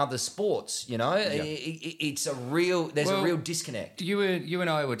comparison to other sports. It's a real disconnect. You and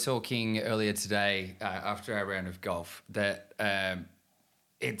I were talking earlier today after our round of golf that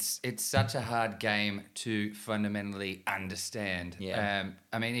it's such a hard game to fundamentally understand. Yeah.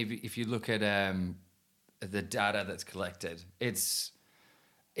 I mean, if you look at the data that's collected,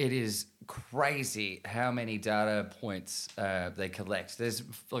 it is crazy how many data points they collect. There's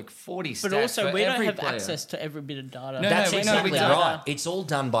like 40 stats. But also, for we don't every have player. access to every bit of data. No, That's we exactly don't. right. It's all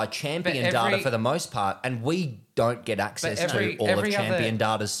done by champion But data for the most part, and we don't get access to all of champion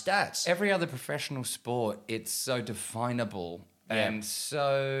data's stats. Every other professional sport, it's so definable and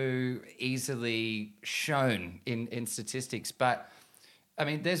so easily shown in statistics. But, I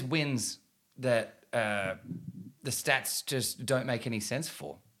mean, there's wins that the stats just don't make any sense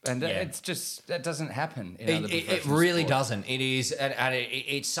for. And that doesn't happen in other professional It really sports. doesn't. It is, and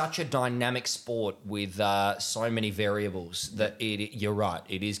it's such a dynamic sport with so many variables that you're right.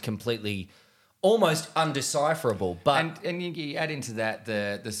 It is completely, almost undecipherable. But And you add into that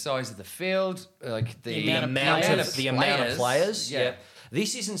the size of the field, like the amount of players. Yeah.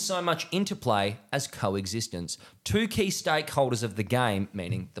 This isn't so much interplay as coexistence. Two key stakeholders of the game,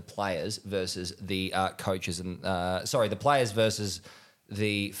 meaning the players versus the coaches and the players versus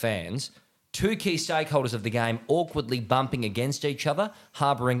the fans. Two key stakeholders of the game awkwardly bumping against each other,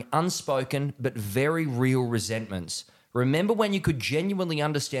 harbouring unspoken but very real resentments. Remember when you could genuinely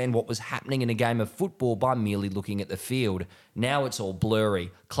understand what was happening in a game of football by merely looking at the field? Now it's all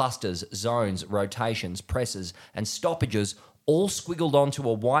blurry. Clusters, zones, rotations, presses, and stoppages all squiggled onto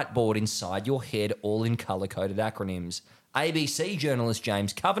a whiteboard inside your head, all in colour-coded acronyms. ABC journalist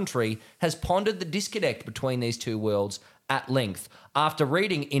James Coventry has pondered the disconnect between these two worlds at length. After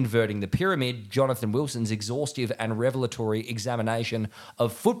reading Inverting the Pyramid, Jonathan Wilson's exhaustive and revelatory examination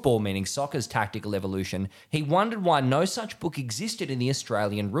of football, meaning soccer's tactical evolution, he wondered why no such book existed in the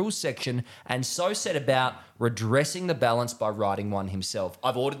Australian rules section, and so set about redressing the balance by writing one himself.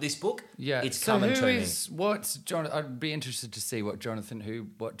 I've ordered this book. Yeah, It's coming to me. I'd be interested to see what Jonathan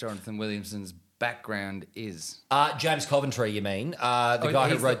Williamson's background is? James Coventry, you mean? The guy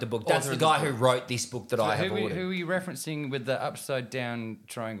who he's wrote the the book. That's author the of the guy who book. wrote this book that I have Who ordered. are you referencing with the upside down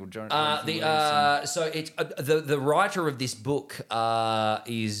triangle? So it's the writer of this book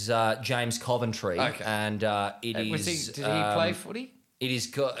is James Coventry, Okay. and it is. Did he play footy? It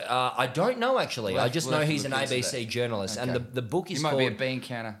is. I don't know actually. I just know We'll he's an look into ABC that. journalist, and Okay. the book is He might called. be a bean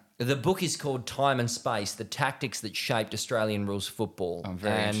counter. The book is called Time and Space, The Tactics That Shaped Australian Rules Football. I'm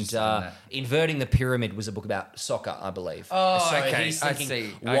very and interested in that. Inverting the Pyramid was a book about soccer, I believe. Oh, so okay. he's I thinking,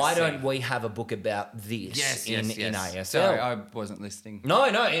 see. why I see. don't we have a book about this in AFL? Sorry, I wasn't listening. No,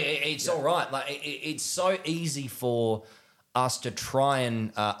 it's all right. Like it's so easy for us to try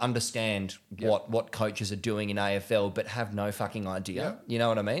and understand what coaches are doing in AFL, but have no fucking idea. Yep. You know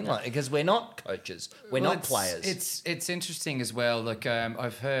what I mean? Like because we're not coaches, we're not It's- players. It's interesting as well. Look,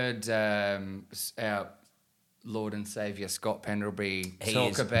 I've heard our Lord and Saviour Scott Pendlebury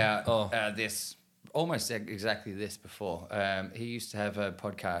talk about this, almost exactly this before. He used to have a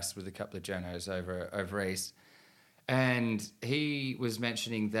podcast with a couple of journos over east, and he was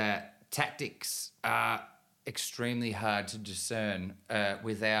mentioning that tactics are extremely hard to discern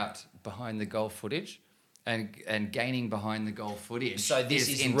without behind the goal footage. And gaining behind the goal footage. So this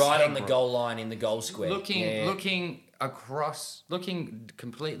is integral. right on the goal line in the goal square. Looking across, looking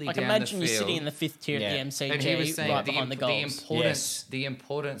completely Like down imagine the you're field. sitting in the fifth tier Yeah. at the And he MCG, was saying right behind the goals. the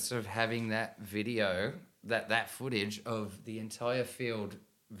importance of having that video, that footage of the entire field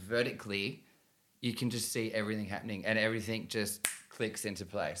vertically, you can just see everything happening and everything just clicks into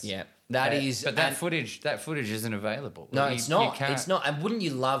place. Yeah, that is. But that and- footage isn't available. No, You- it's you not. can't- It's not. And wouldn't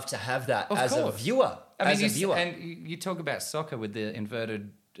you love to have that Of as course. a viewer? I mean, as a viewer. and you talk about soccer with the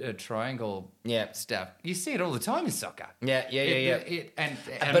inverted triangle Yeah. stuff. You see it all the time in soccer. Yeah. And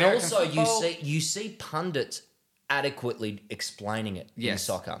But American also, football- you see pundits adequately explaining it in Yes.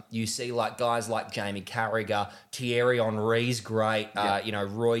 soccer. You see like guys like Jamie Carragher, Thierry Henry's great.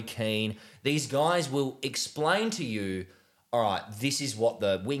 Roy Keane. These guys will explain to you. All right, this is what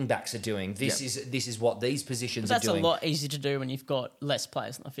the wing backs are doing. This is what these positions That's are a doing. lot easier to do when you've got less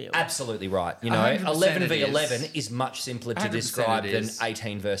players on the field. Absolutely right. You know, 100% 11 it v is. 11 is much simpler to 100% describe it than is.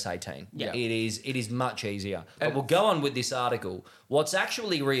 18 versus 18. Yeah. It is much easier. But we'll go on with this article. What's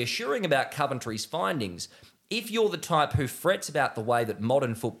actually reassuring about Coventry's findings, if you're the type who frets about the way that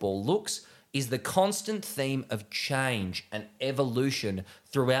modern football looks, is the constant theme of change and evolution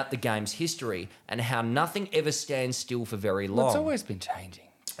throughout the game's history and how nothing ever stands still for very long. Well, it's always been changing.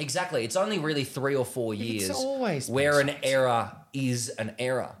 Exactly. It's only really 3 or 4 years always been where an changing. era is an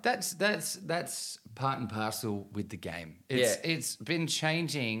era. That's part and parcel with the game. Yeah. It's been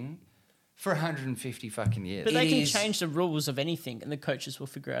changing for 150 fucking years. But they It can is- change the rules of anything, and the coaches will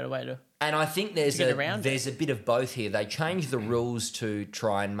figure out a way to. And I think there's To get around there's a bit of both here. They change the rules to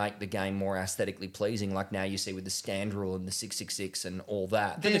try and make the game more aesthetically pleasing, like now you see with the stand rule and the 666 and all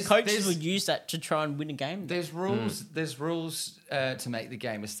that. But the There's- coaches there's- will use that to try and win a game. There's rules to make the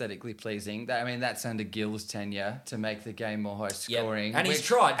game aesthetically pleasing. I mean, that's under Gill's tenure to make the game more high Yep. scoring. And he's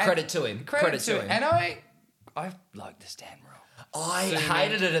tried. Credit to him. Credit to him. him. And I like the stand rule. I So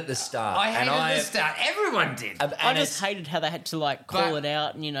hated it at the start. I hated and the start. Everyone did. And I just it's- hated how they had to call But- it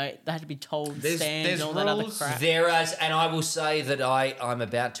out, and they had to be told There's- stand there's and all that other rules. crap. and I will say that I'm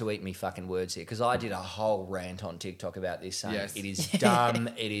about to eat me fucking words here because I did a whole rant on TikTok about this saying Yes. it is dumb,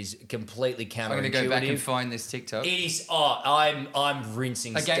 it is completely counterintuitive. I'm going to go back and find this TikTok. It is. I'm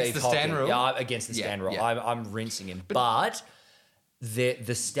rinsing Against Steve the stand Hockey. rule? Yeah, against the Yeah, stand rule. yeah. I'm rinsing him. But the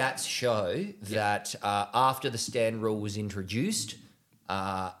stats show that after the stand rule was introduced,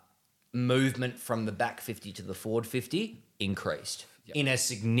 movement from the back 50 to the forward 50 increased in a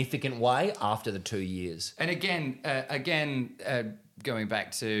significant way after the 2 years. And again, going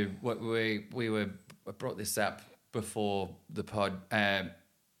back to what I brought this up before the pod.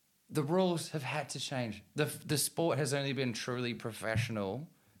 The rules have had to change. The sport has only been truly professional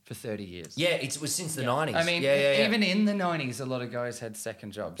for 30 years. Yeah, it was since the 90s. I mean, yeah. even in the 90s, a lot of guys had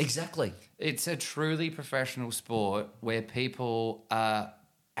second jobs. Exactly. It's a truly professional sport where people are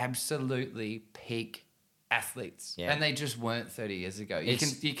absolutely peak athletes, Yeah. and they just weren't 30 years ago.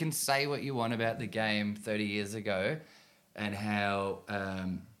 It's- You can say what you want about the game 30 years ago, and how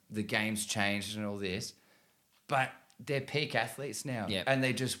the game's changed and all this, but they're peak athletes now, Yeah. and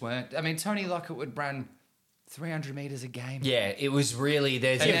they just weren't. I mean, Tony Lockett would run 300 meters a game. Yeah, it was really...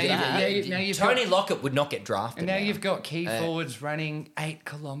 And now you've Tony got- Lockett would not get drafted And now now. you've got key forwards running 8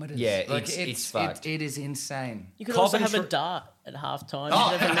 kilometers. Yeah, like it's fucked. it is insane. You could also have a Coventry- dart at halftime.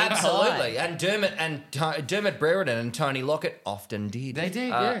 Oh, You could have a league absolutely. tie. And Dermot Brereton and Tony Lockett often did. They did,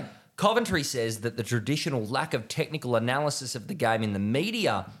 yeah. Coventry says that the traditional lack of technical analysis of the game in the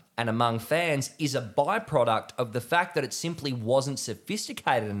media and among fans is a byproduct of the fact that it simply wasn't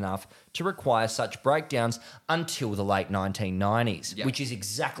sophisticated enough to require such breakdowns until the late 1990s, Yep. which is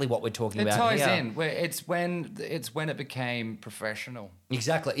exactly what we're talking It about ties here. in where it's when it became professional.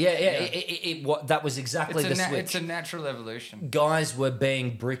 Exactly. Yeah. That was exactly the switch. It's a natural evolution. Guys were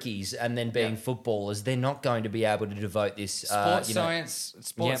being brickies and then being footballers. They're not going to be able to devote this. Sports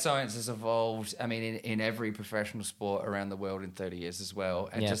Yep. science has evolved. I mean, in every professional sport around the world in 30 years as well.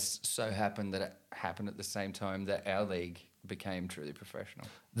 It Yeah. just so happened that it happened at the same time that our league became truly professional.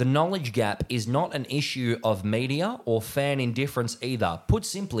 The knowledge gap is not an issue of media or fan indifference either. Put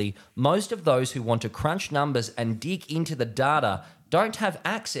simply, most of those who want to crunch numbers and dig into the data don't have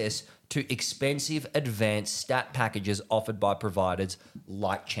access to expensive advanced stat packages offered by providers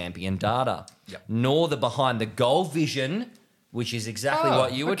like Champion Data, Yep. nor the behind the goal vision, which is exactly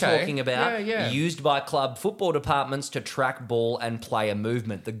what you were talking about, used by club football departments to track ball and player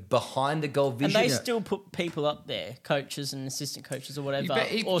movement. The behind the goal And vision. they still put people up there, coaches and assistant coaches or whatever,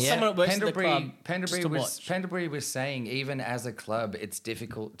 bet- or yeah. someone that works at the club just to was watch. Pendlebury was saying even as a club, it's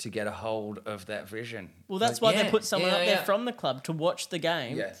difficult to get a hold of that vision. Well, that's why yeah, they put someone yeah, up there yeah. from the club to watch the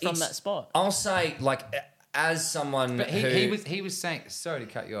game Yeah. from It's- that spot. I'll say, like, as someone But who... he was saying, sorry to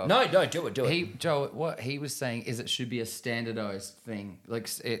cut you off. No, do it. Joe, what he was saying is it should be a standardized thing. Like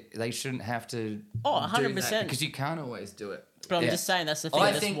they shouldn't have to. Oh, do 100%. that because you can't always do it. But I'm Yeah. just saying that's the thing.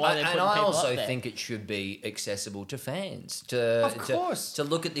 I That's think, why they're and putting I people also up there. think it should be accessible to fans Of course. to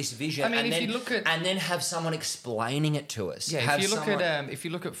look at this vision. I mean, and if then, you look at- and then have someone explaining it to us. Yeah, Have if you someone-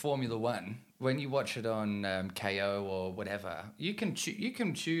 look at Formula One, when you watch it on KO or whatever, you can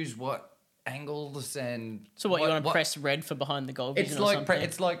choose what angles and. So what you want to press red for behind the goal vision It's or like something?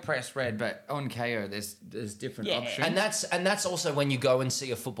 it's like press red, but on KO there's different Yeah. options. and that's also when you go and see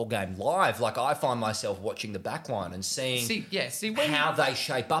a football game live. Like I find myself watching the back line and seeing see when how they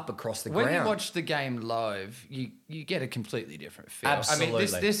shape up across the when ground. you watch the game live, you get a completely different feel. I Absolutely.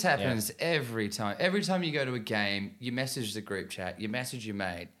 mean, this happens every time. Every time you go to a game, you message the group chat, you message your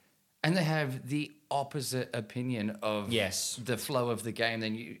mate, and they have the opposite opinion of Yes. the flow of the game.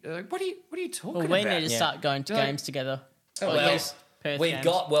 Then you like, what are you talking Well, about? we need to start going to Like- games together. Oh, Or at well, least Perth We've games.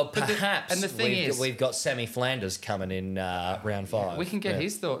 got the- perhaps and the thing is- we've got Sammy Flanders coming in round 5. We can get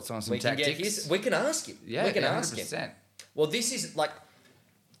his thoughts on some We can tactics. get his. We can ask him. Yeah, we can ask him. 100%. Well, this is like,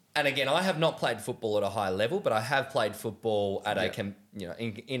 and again, I have not played football at a high level, but I have played football at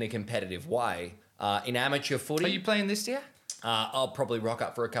in a competitive way. In amateur footy, Are you playing this year? I'll probably rock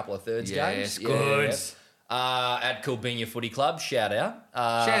up for a couple of thirds Yes, games. good. At Kilbinia Footy Club, shout out.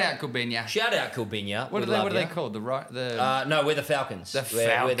 Shout out Cobinia. Shout out Kilbinia. What We are love they ya. called? No, we're the Falcons. The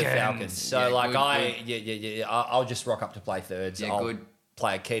We're the Falcons. Falcons. So, Yeah, like, good. I'll just rock up to play thirds. Yeah, I'll good.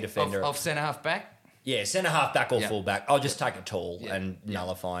 play a key defender. Off centre half back. Yeah, centre half back or Yeah. full back. I'll just take a tall Yeah. and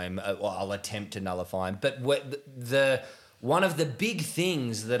nullify him. Well, I'll attempt to nullify him. But one of the big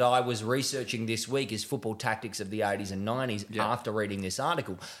things that I was researching this week is football tactics of the 80s and 90s after reading this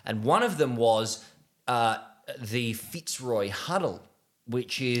article. And one of them was the Fitzroy huddle,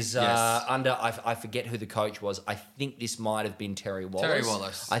 which is Yes. under, I forget who the coach was. I think this might have been Terry Wallace. Terry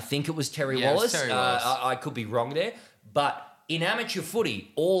Wallace. I think it was Terry Yeah, it was Wallace. Terry Wallace. I could be wrong there. But in amateur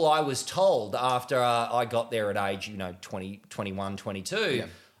footy, all I was told after I got there at age, 20, 21, 22,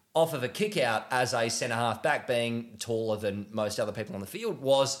 off of a kick out as a centre half back, being taller than most other people on the field,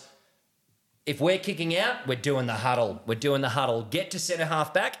 was if we're kicking out, we're doing the huddle. We're doing the huddle. Get to centre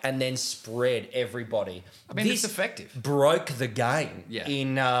half back and then spread everybody. I mean, it's effective. Broke the game Yeah.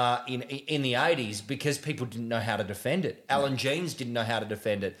 in the 80s because people didn't know how to defend it. Alan Jeans didn't know how to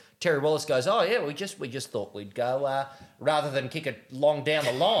defend it. Terry Wallace goes, oh yeah, we just thought we'd go rather than kick it long down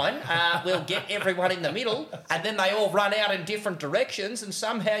the line, we'll get everyone in the middle, and then they all run out in different directions, and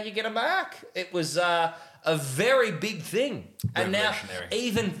somehow you get a mark. It was a very big thing, and now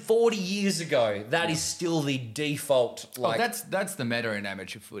even 40 years ago, that is still the default. Like, That's the meta in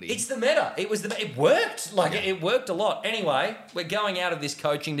amateur footy. it's the meta. It worked. It worked a lot. Anyway, we're going out of this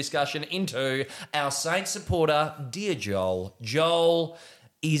coaching discussion into our Saints supporter, dear Joel. Joel,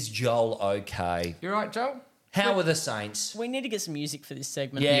 is Joel okay? You're right, Joe. How are the Saints? We need to get some music for this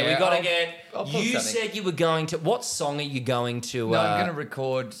segment. Yeah, we got to I'll get. put You something. said you were going to. What song are you going to? No, I'm going to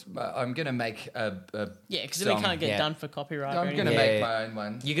record. I'm going to make a Yeah, because we song. can't get Yeah. done for copyright. or I'm going to anything. make my own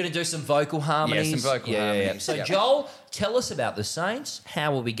one. You're going to do some vocal harmonies. some vocal harmonies. So Yeah. Joel, tell us about the Saints.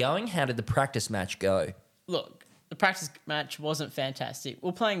 How are we going? How did the practice match go? Look, the practice match wasn't fantastic.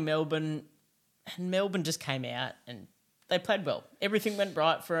 We're playing Melbourne, and Melbourne just came out and they played well. Everything went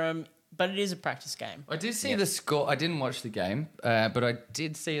right for them. but it is a practice game. I did see the score. I didn't watch the game, but I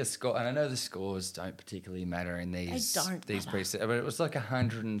did see a score, and I know the scores don't particularly matter in these don't preseason, but it was like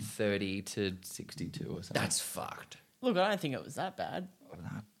 130 to 62 or something. That's fucked. Look, I don't think it was that bad.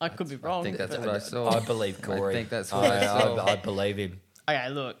 I could be wrong. I think that's but- what I saw. I believe Corey. I think that's what I saw. I believe him. Okay,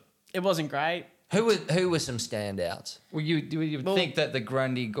 look, it wasn't great. Who were some standouts? Well, you think that the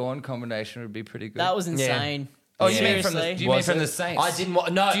Grundy-Gorn combination would be pretty good? That was insane. Oh, you mean from the? Seriously. Do you mean Was from it? the Saints? I didn't.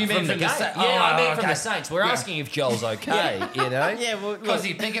 No, Do you mean from the from the game? Saints? Yeah, I Oh, mean from okay. the Saints. We're asking if Joel's okay. You know. Yeah, well, look, Because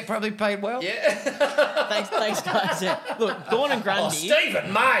you think it probably played well? Yeah. thanks, guys. Yeah. Look, Gorn and Oh, Grundy,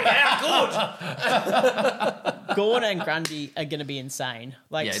 Stephen, mate, how good? Gorn and Grundy are going to be insane.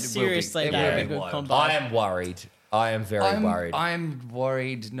 Like Yeah, it will be. seriously, It will they're be a good I combo. am worried. I am very worried. I'm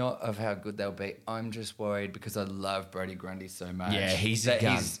worried not of how good they'll be. I'm just worried because I love Brody Grundy so much. Yeah, he's a that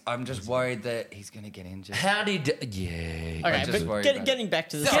gun. I'm just worried that he's going to get injured. How did? Yeah. Okay, just worried but about getting back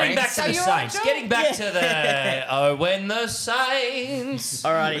to the Getting back Saints. to the you're right, Saints. Joel. Getting back to the when the Saints.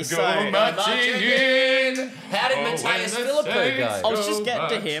 Alrighty, so in. How did Mateus Philippou go? I was just getting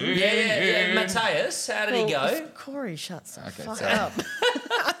to him. Yeah. Mateus, how did he go? Corey, shut the fuck sorry. up.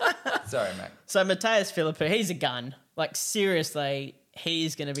 Sorry, mate. So Mateus Philippou, he's a gun. Like seriously,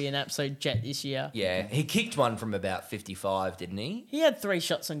 he's going to be an absolute jet this year. Yeah, he kicked one from about 55, didn't he? He had 3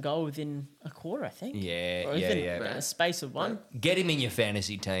 shots on goal within a quarter, I think. Yeah, Or yeah, within yeah. a space of one. Get him in your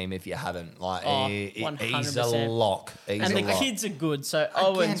fantasy team if you haven't. Like, Oh, he's a 100%. lock. He's And a the lock. kids are good. So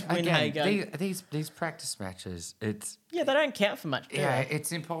Owens, Winhager. These practice matches, it's Yeah, they don't count for much. Do they?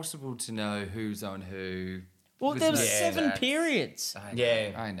 it's impossible to know who's on who. Well, with there was the 7 stats. periods. I know,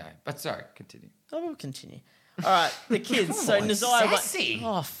 Yeah. I know. But sorry, continue. I will continue. All right, the kids. So Nazai. sassy.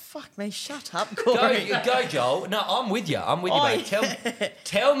 Oh fuck me! Shut up, Go, Corey. go, Joel. No, I'm with you. I'm with you, Oh, mate. yeah.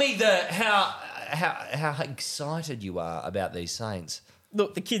 Tell me how excited you are about these Saints.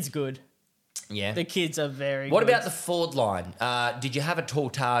 Look, the kid's good. Yeah. The kids are very. What good. about the forward line? Did you have a tall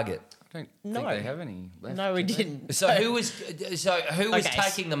target? I don't No. think they have any left. No, we do they? didn't. So who was Okay,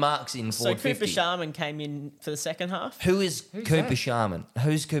 taking the marks in So forward Cooper 50? Sharman came in for the second half. Who's Cooper that? Sharman?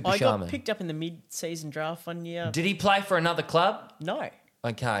 Who's Cooper I Sharman? got picked up in the mid-season draft one year. Did he play for another club? No,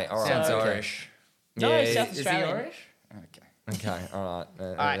 Okay, all right. Sounds okay. Irish. no, Yeah, South Is he Australian. Irish? Okay. Okay, all right.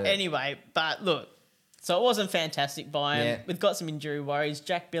 All right. Anyway, but look, so it wasn't fantastic by him. Yeah. We've got some injury worries.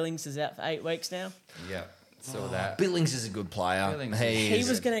 Jack Billings is out for 8 weeks now. Yeah. Saw that. Billings is a good player. Billings He is.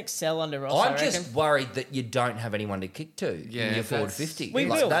 was going to excel under Ross. I'm I just reckon. worried that you don't have anyone to kick to Yeah, in your forward that's- 50. We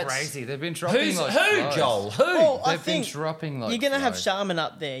will. That's Crazy. They've been dropping Who's like who, flies. Joel? Who? Well, I They've been think dropping like you're going to have flies. Sharman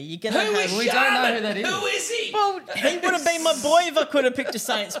up there. You're going to Who have. is We don't know Sharman? who that is. Who is he? Well, he would have been my boy if I could have picked a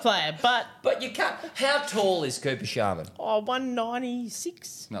Saints player, but But you can't. How tall is Cooper Sharman?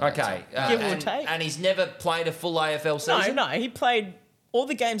 196. No, that's Okay, all. Give or and, take. and he's never played a full AFL season. No, he played all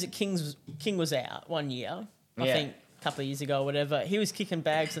the games that King was out one year. I Yeah. think a couple of years ago or whatever. He was kicking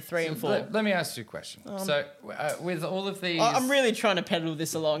bags of 3 and 4. Let me ask you a question. So, with all of these, I'm really trying to pedal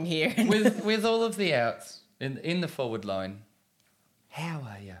this along here. with all of the outs in the forward line, how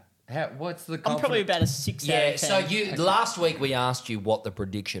are you? What's the? I'm probably about a 6 out Yeah. of 10. So last week we asked you what the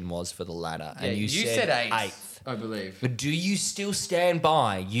prediction was for the ladder, and you said eighth. I believe. But do you still stand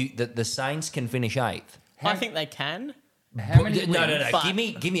by that the Saints can finish eighth? I think they can. How many? No. wins? But-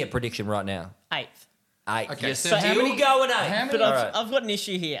 Give me a prediction right now. 8th. Eighth. Okay, You're so still how many- going eighth. how many- But All right. I've got an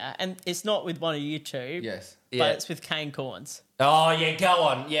issue here, and it's not with one of you two. Yes. But Yeah. it's with Kane Corns. Oh yeah, go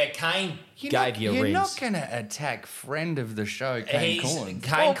on. Yeah, Kane gave you You're rings. not going to attack friend of the show, Kane Corn.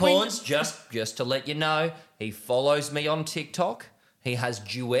 Kane Well, Corns, just to let you know, he follows me on TikTok. He has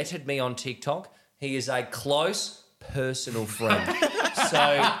duetted me on TikTok. He is a close personal friend.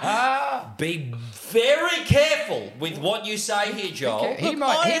 So be very careful with what you say here, Joel. He Look,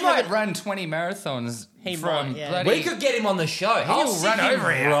 might I he have run 20 marathons He from might, yeah. bloody... We could get him on the show. I'll will sit run him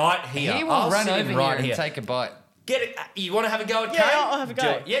over here. right here. He will I'll run sit him over here right and take a bite. Get it? You want to have a go at Yeah, Kane? I'll have a go. Do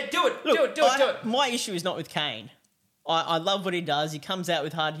it. Yeah, do it. Look, do it. My issue is not with Kane. I love what he does. He comes out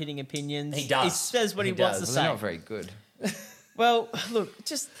with hard-hitting opinions. He does. He says what he, He wants does. to Well, they're say. not very good. Well, look,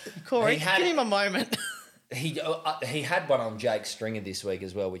 just Corey, He had- give him a moment. He had one on Jake Stringer this week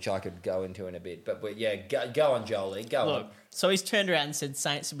as well, which I could go into in a bit. But yeah, go on, Jolie. Go Look, on. so he's turned around and said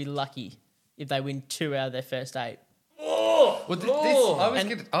Saints would be lucky if they win 2 out of their first 8. Oh, Well,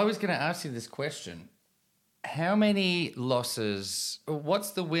 And- I was going to ask you this question. How many losses...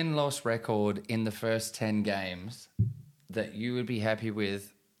 What's the win-loss record in the first 10 games that you would be happy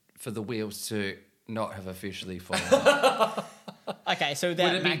with for the wheels to not have officially fallen off? Okay, so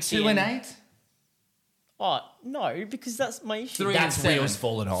without Would it be Maxi 2 and 8? Oh, no, because that's my issue. 3 That's and 7. wheels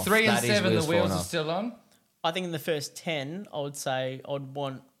falling off. 3 and That is 7, the wheels wheels falling are off. still on? I think in the first 10, I would say I'd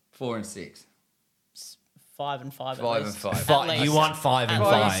want 4 and 6. 5 and 5 at 5 and least. 5. At least. You want 5 and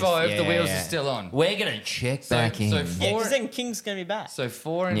 5. 5 and 5. The Yeah. wheels are still on. We're going to check back in. So Yeah, 4, because then King's going to be back. so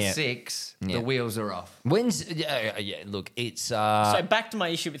 4 and Yeah. 6, Yeah. the wheels are off. When's look, it's So back to my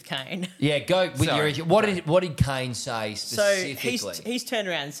issue with Kane. yeah, go with your Sorry. issue. What did Kane say So specifically? he's turned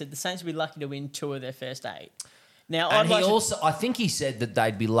around and said the Saints would be lucky to win 2 of their first 8. Now, and I'd he like to- also, I think he said that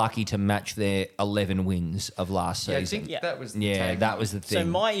they'd be lucky to match their 11 wins of last Yeah, I season. think Yeah. that was the Yeah, tag. that was the So thing.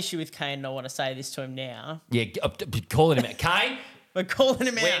 my issue with Kane, and I want to say this to him now, Yeah, calling him out. Kane, we're calling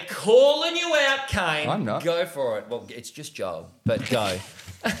him we're out. calling you out, Kane. I'm not. Go for it. Well, it's just Joel, but go.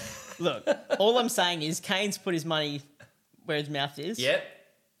 Look, all I'm saying is Kane's put his money where his mouth is. Yep.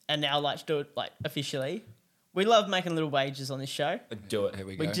 And now I'd like to do it like officially. We love making little wages on this show. Do it. Here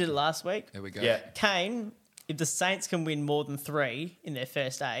we We go. did it last week. Here we go. Yeah. Kane, if the Saints can win more than 3 in their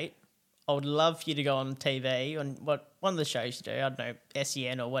first 8, I would love for you to go on TV on one of the shows you do. I don't know,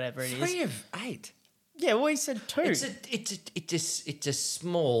 SEN or whatever it is. 3 of 8. Yeah, well, he said 2. It's a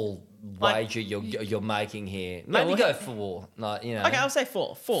small Like- wager you're making here. Maybe well- go 4. Like, you know. Okay, I'll say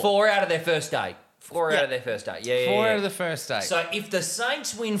 4. 4. 4 out of their first 8. 4 Yeah. out of their first 8. Yeah, 4 yeah. out of the first 8. So if the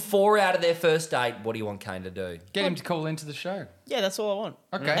Saints win 4 out of their first 8, what do you want Kane to do? Get him to call into the show. Yeah, that's all I want.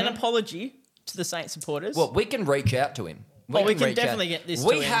 Okay. An apology to the Saints supporters. Well, we can reach out to him. We can reach definitely out. get this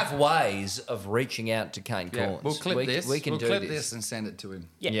We to him. have ways of reaching out to Kane Yeah, Corns. we'll clip this. We can we'll do clip this. this and send it to him.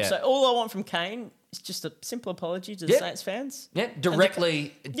 yeah, yeah. so all I want from Kane is just a simple apology to the Yep. Saints fans. Yeah,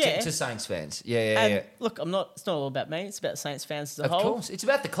 directly Yeah. to Saints fans. Yeah, yeah, And yeah. look, it's not all about me. It's about Saints fans as a Of whole. course, it's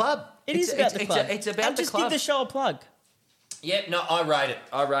about the club. It is about the club. It's about and the just club. give the show a plug. Yeah, no, I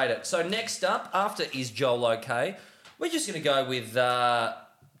rate it. So next up, after Is Joel Okay, we're just going to go with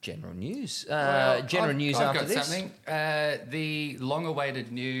general news. General news I've after got this. something. The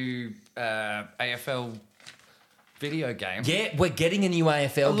long-awaited new AFL video game. Yeah, we're getting a new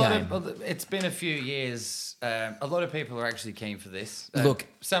AFL game. It's been a few years. A lot of people are actually keen for this. Look-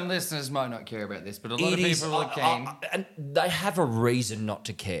 some listeners might not care about this, but a lot of It is, people are keen. and they have a reason not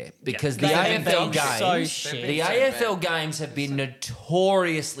to care because the They have AFL been games, so They've shit. been the so AFL bad. games have been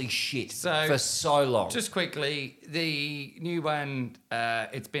notoriously shit for so long. Just quickly, the new one,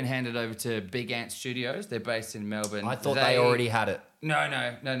 it's been handed over to Big Ant Studios. They're based in Melbourne. I thought they already had it.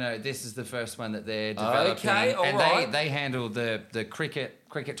 No. This is the first one that they're developing. Okay, all and right. they handle the cricket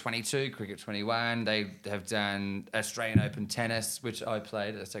 22, cricket 21. They have done Australian Open tennis, which I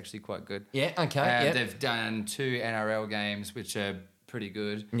played. That's actually quite good. Yeah, okay, yeah. They've done 2 NRL games, which are pretty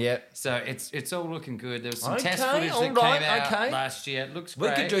good. Yeah. So it's all looking good. There was some Okay, test footage all that right, came out okay. last year. It looks We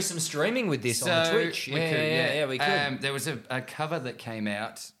great. could do some streaming with this on Twitch. We could, yeah. we could. There was a cover that came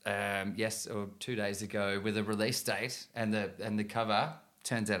out, 2 days ago with a release date, and the cover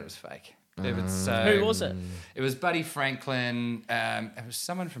turns out it was fake. It was, Who was it? It was Buddy Franklin. It was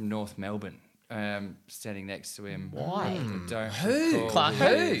someone from North Melbourne. Standing next to him. Why? I don't Who? recall Clark who it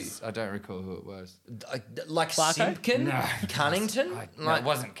who? is. I don't recall who it was. Like Clarko? Simpkin? No. Cunnington? No, Like it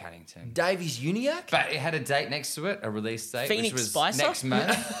wasn't Cunnington. Davies Uniacke? But it had a date next to it, a release date, Phoenix which was Spicer? next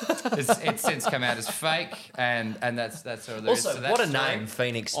month. It's since come out as fake, and that's all there is Also, to that what a story. name,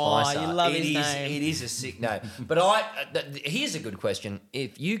 Phoenix Oh, Spicer. you love It his is- name. It is a sick name. But here's a good question.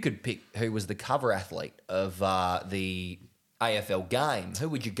 If you could pick who was the cover athlete of the AFL game, who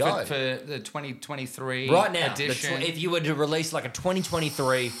would you go? For the 2023 right now, edition. if you were to release like a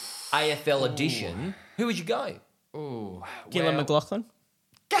 2023 AFL edition, who would you go? Ooh, Gillon McLaughlin.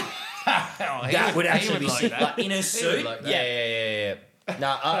 That would actually be sick. Like, in a suit. like that. Yeah.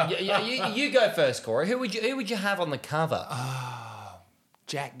 No, you go first, Corey. Who would you have on the cover?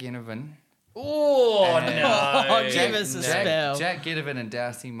 Jack Ginnivan. Oh Oh, give us a Jack, spell. Jack Ginnivan and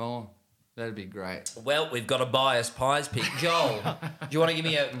Darcy Moore. That'd be great. Well, we've got a biased pies pick. Joel, do you want to give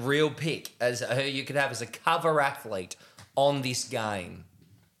me a real pick as who you could have as a cover athlete on this game?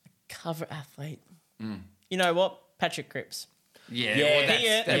 Cover athlete. You know what? Patrick Cripps. Yeah, Yeah, well, He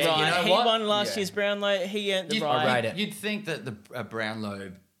earned the that's- right. you know He what? won last Yeah. year's Brownlow. He earned the You'd, right. rate it. You'd think that a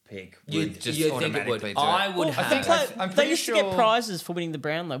Brownlow pick would You'd just think it automatically would. do it. I would I have. think I'm they pretty used to get sure- prizes for winning the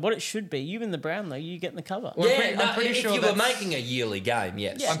Brownlow. What it should be, you win the Brownlow, you get in the cover. Well, I'm pretty if sure you you were were making a yearly game,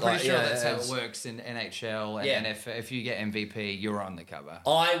 yes. Yeah. I'm pretty Like, sure yeah, that's how it it's- works in NHL and Yeah. NFL. If you get MVP, you're on the cover.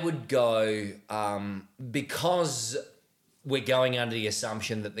 I would go because we're going under the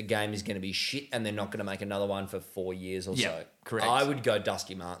assumption that the game is going to be shit and they're not going to make another one for 4 years or Yeah, so. correct. I would go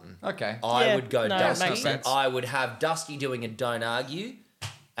Dusty Martin. Okay. I Yeah, would go no, it Dusty. makes sense. I would have Dusty doing a don't argue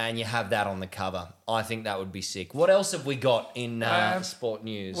and you have that on the cover. I think that would be sick. What else have we got in sport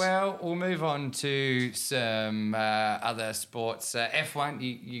news? Well, we'll move on to some other sports. F1,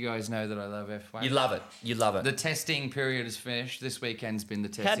 you guys know that I love F1. You love it. You love it. The testing period is finished. This weekend's been the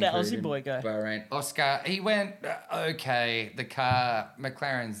testing How'd that period. Aussie in boy go? Bahrain. Oscar, he went okay. The car,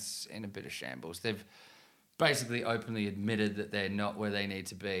 McLaren's in a bit of shambles. They've basically openly admitted that they're not where they need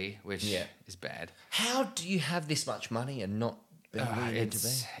to be, which is bad. How do you have this much money and not be where you need to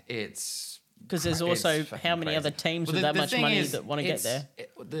be? It's Because there's also how many other teams with that much money that want to get there?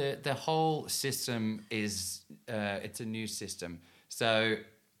 The whole system is it's a new system. So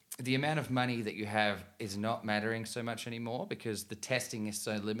the amount of money that you have is not mattering so much anymore because the testing is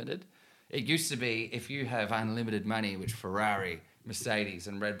so limited. It used to be if you have unlimited money, which Ferrari, Mercedes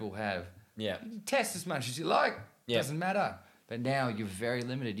and Red Bull have, Yeah. you can test as much as you like. Yeah. Doesn't matter. But now you're very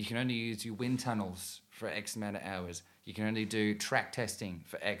limited. You can only use your wind tunnels for X amount of hours. You can only do track testing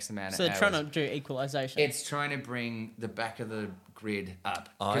for X amount So of they're hours. trying to do equalisation. It's trying to bring the back of the grid up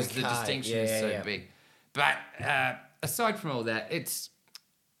because the Okay. distinction Yeah, is so yeah. big. But aside from all that, it's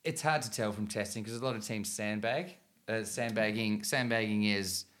hard to tell from testing because a lot of teams sandbag. Sandbagging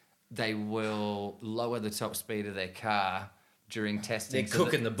is they will lower the top speed of their car during testing. They're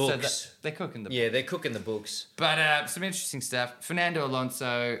cooking the books. They're cooking the books. Yeah, they're cooking the books. But some interesting stuff. Fernando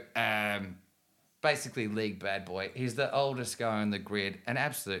Alonso, basically league bad boy. He's the oldest guy on the grid, an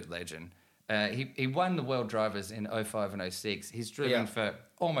absolute legend. He won the World Drivers in 05 and 06. He's driven for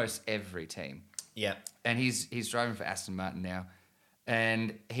almost every team. Yeah. And he's driving for Aston Martin now.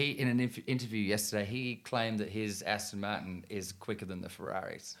 And he, in an interview yesterday, he claimed that his Aston Martin is quicker than the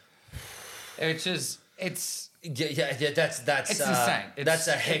Ferraris. Which is, it's That's It's insane. That's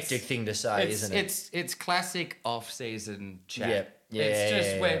a hectic thing to say, isn't it? It's classic off-season chat. Yeah. Yeah, It's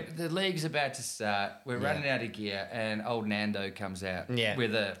just yeah, where the league's about to start. We're running out of gear, and old Nando comes out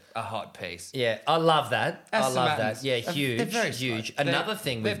with a hot piece. Yeah, I love that. Aston I love Martins, that. Yeah, they're huge, very huge. smart. Another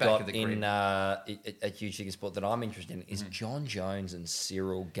thing they're we've back got of the in grid. a huge thing in sport that I'm interested in is John Jones and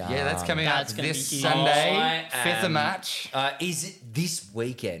Cyril Gahn. Yeah, that's coming That's up gonna this be huge. Sunday, I 5th of am- March. Is it this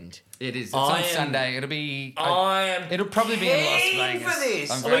weekend? It is. It's I on am- Sunday. It'll be. I am. It'll probably be in Las keen Vegas. for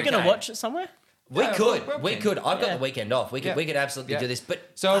this. I'm Are very we going to keen. watch it somewhere? We Yeah, could. we're We keen. could. I've got Yeah. the weekend off. We could absolutely Yeah. do this. But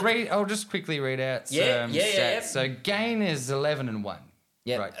So I'll just quickly read out some Yeah, stats. So Gain is 11-1.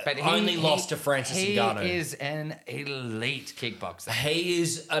 Yeah, right. only lost to Francis Ngannou. He is an elite kickboxer. he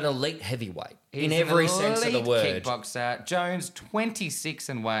is an elite heavyweight He's in an every sense of the elite word. Kickboxer. Jones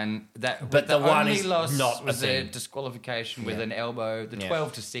 26-1. But the one only is loss not a was a thing. disqualification with an elbow. The Yeah.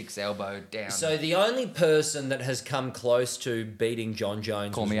 12-6 elbow down. So the only person that has come close to beating John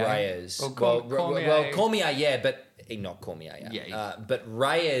Jones Cormier. was Reyes. Well, Cormier. well, Cormier, yeah, but not Cormier. Yeah. But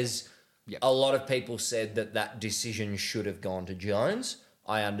Reyes, Yep. a lot of people said that decision should have gone to Jones.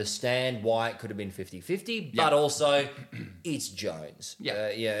 I understand why it could have been 50-50, but also it's Jones. Yeah.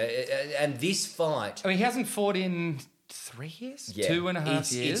 And this fight, I mean, he hasn't fought in 3 years?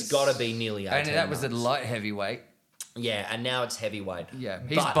 2.5 years? It's got to be nearly 18 And that was months. a light heavyweight. Yeah, and now it's heavyweight. Yeah,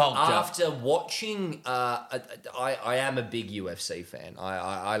 he's but bulked up. after watching, I am a big UFC fan.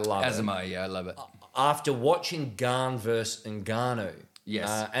 I love As it. am I, yeah, I love it. After watching Gahn versus Ngannou,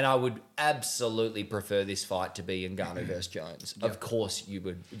 Yes. and I would absolutely prefer this fight to be Ngannou versus Jones. Of course, you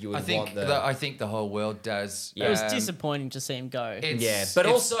would I think the whole world does. It was disappointing to see him go. but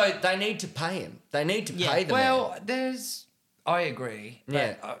also they need to pay him. They need to pay the Well, man. I agree.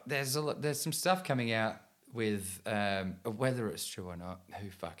 Yeah. But, there's some stuff coming out with whether it's true or not. Who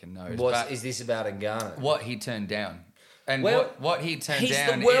fucking knows? But Is this about Ngannou? what he turned down, and Well, what he turned He's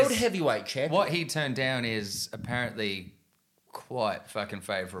down the world is heavyweight champion. what he turned down is apparently quite fucking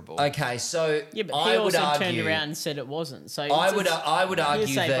favourable. Okay, so Yeah, but I he would also argue, turned around and said it wasn't. So I would you argue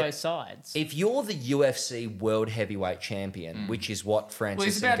say that both sides. if you're the UFC World Heavyweight Champion, which is what Francis Well,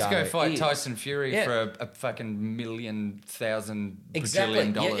 he's about to go Ngannou fight is, Tyson Fury Yeah. for a fucking $1,000,000 exactly,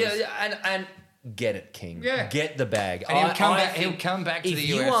 $1,000,000,000. yeah, and get it, King. Yeah. Get the bag. And he'll come I back. think He'll come back to if the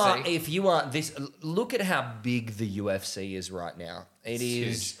you UFC. If you are this, look at how big the UFC is right now. It is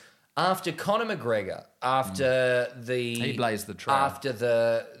huge. after Conor McGregor, after He blazed the trail. after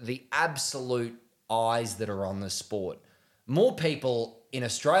the absolute eyes that are on the sport. More people in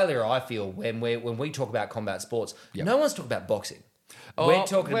Australia, I feel, when we talk about combat sports, no one's talking about boxing. We're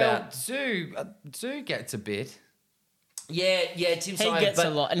talking about Zoo gets a bit. Yeah, Tim. He gets a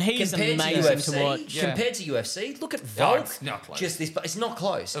lot, and he's amazing to watch. Yeah. Compared to UFC, look at No, Volk. it's not close. Just this, but it's not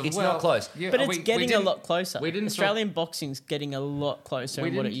close. It's Well, not close. yeah, But it's we getting a didn't- lot closer. we didn't Australian boxing's getting a lot closer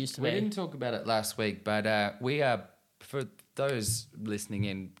than what it used to We be. didn't talk about it last week, but we are for those listening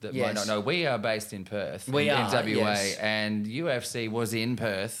in that might Yes. not know, we are based in Perth, We in are, WA, yes. and UFC was in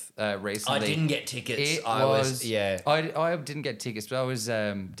Perth recently. I didn't get tickets. It I was, yeah. I didn't get tickets, but I was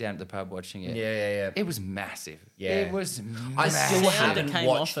down at the pub watching it. Yeah. It was massive. Yeah. It was I massive. still Sound that haven't came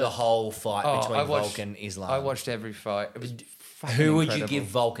watched off the it. whole fight between I watched, Volk and Islam. I watched every fight. It was fucking Who would you incredible. give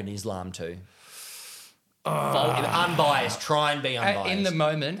Volk and Islam to? Volk. Unbiased. Try and be unbiased.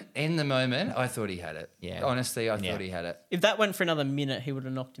 In the moment, I thought he had it. Yeah. Honestly, I Yeah. thought he had it. If that went for another minute, he would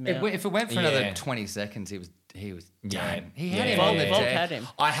have knocked him out. If it went for another Yeah. 20 seconds, he was Yeah. done. He had Yeah. him on the Volk deck. had him.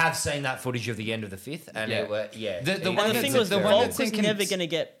 I have seen that footage of the end of the fifth, and Yeah. it were The he- one And the that's- thing the was, one Volk that's was in never going to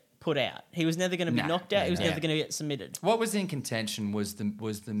get put out. He was never going to be Nah, knocked out. He was no. never going to get submitted. What was in contention was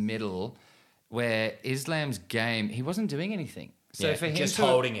the middle, where Islam's game, he wasn't doing anything. So Yeah, for him just to-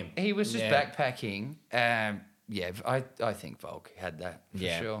 holding him. he was just Yeah. backpacking. I think Volk had that for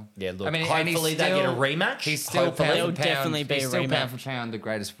Yeah. sure. Yeah, look, and he's hopefully they get a still- rematch. He's still Hopefully. pound There'll for pound. definitely be he's a still pound rematch. for pound the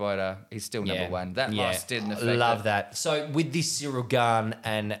greatest fighter. He's still number one. That Yeah. loss didn't affect Love it. that. So with this Cyril Gahn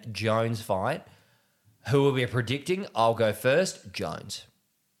and Jones fight, who are we predicting? I'll go first. Jones.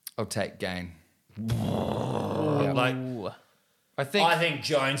 I'll take Gain. Like, Ooh. I think I think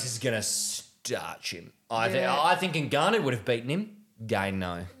Jones is going to starch him. I think Ngannou would have beaten him. Gain,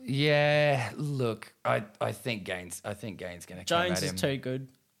 no. Yeah, look, I think Gain's going to come at Jones him. is too good.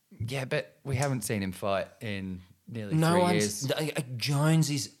 Yeah, but we haven't seen him fight in nearly No 3 one's. years. Jones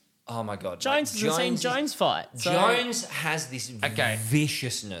is. Oh my god. Jones Like, hasn't seen is- Jones fight. So Jones has this Okay.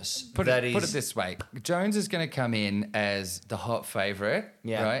 viciousness. Put that it is- this way: Jones is going to come in as the hot favorite,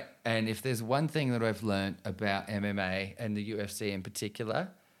 Yeah. right? And if there's one thing that I've learned about MMA and the UFC in particular,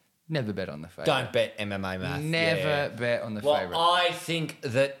 never bet on the favorite. Don't bet MMA math. Never Yeah. bet on the Well, favorite. I think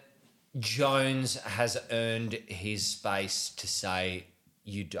that Jones has earned his space to say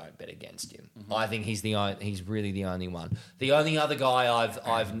you don't bet against him. Mm-hmm. I think he's he's really the only one. The only other guy I've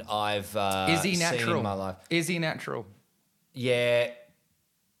Is he seen natural? in my life. Is he natural? Yeah.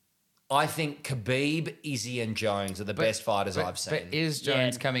 I think Khabib, Izzy, and Jones are the best fighters I've seen. But is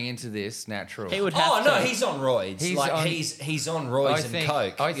Jones Yeah. coming into this natural? he would have Oh to. no, he's on roids. He's Like on- he's on roids and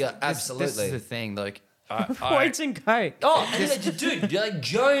coke. Yeah, absolutely. This is the thing. Like, Points and coke. Oh, and dude, like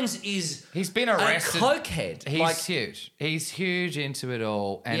Jones is he's been a arrested. cokehead. He's like, huge. He's huge into it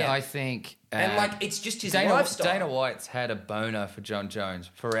all, and Yeah. I think. and like it's just his Dana, lifestyle. Dana White's had a boner for John Jones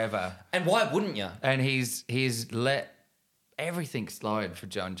forever, And why wouldn't you? and he's let everything slide for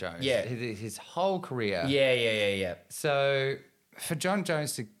John Jones. Yeah. his whole career. Yeah. So for John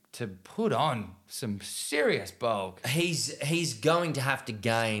Jones to put on some serious bulk He's going to have to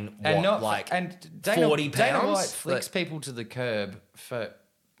gain what, and not like and Dana, 40 Dana pounds? White flicks people to the curb for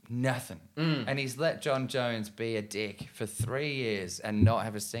nothing, and he's let John Jones be a dick for 3 years and not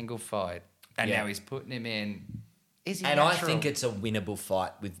have a single fight, and Yeah. now he's putting him in. Is he And natural? I think it's a winnable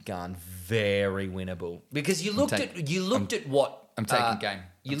fight with Gunn, very winnable. Because you looked at what I'm taking Gunn.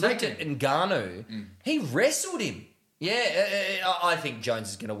 You I'm looked taking at Ngannou. He wrestled him. Yeah, I think Jones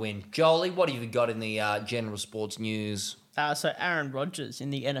is going to win. Jolie, what have you got in the general sports news? So Aaron Rodgers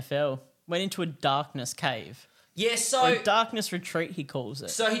in the NFL went into a darkness cave. Yeah, Or so a darkness retreat, he calls it.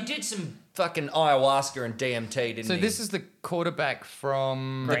 so he did some fucking ayahuasca and DMT, didn't So he? this is the quarterback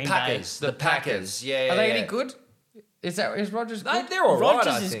from Green Bay. Packers. The Packers. Yeah. Are they yeah. any good? Is Rodgers No, good? they're all right.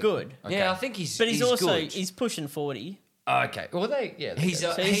 Rodgers I is think. good. Okay. Yeah, I think he's. But he's also good. he's pushing 40. Oh, okay. Well, they're He's good.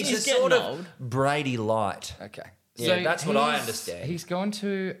 a, So he's he's a getting sort of old. Brady light. Okay. Yeah, that's what I he's- understand. He's gone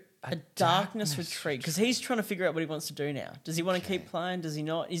to A darkness retreat because he's trying to figure out what he wants to do now. Does he want to keep playing? Does he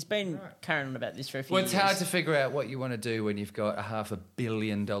not? He's been carrying on about this for a few Well, years. it's hard to figure out what you want to do when you've got $500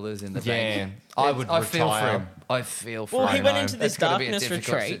 million in the Yeah, bank. I would I feel for retire. him. I feel for Well, him. he went into this That's gotta be a darkness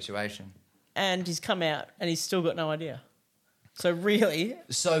difficult retreat. situation. And he's come out and he's still got no idea. So really,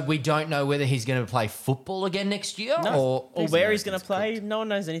 So we don't know whether he's going to play football again next year, or These where he's going Americans to play, no one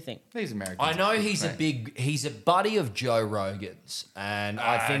knows anything. These Americans. I know are good, he's mate. he's a buddy of Joe Rogan's, and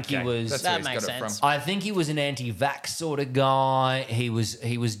I think okay. he was. That's That where he's makes got it sense. from. I think he was an anti-vax sort of guy. He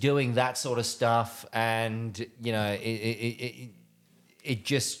was doing that sort of stuff, and you know, it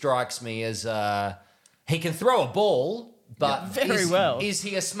just strikes me as he can throw a ball, but Yeah, very well. Is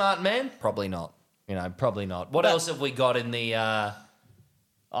he a smart man? Probably not. You know, probably not. What else have we got in the? Oh,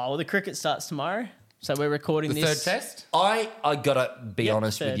 well, the cricket starts tomorrow. So we're recording The this. third test? I gotta be Yep,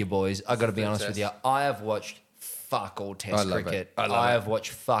 honest with third. you boys. I gotta be Third honest with test. you. I have watched fuck all Test I love it. cricket. I love I it. have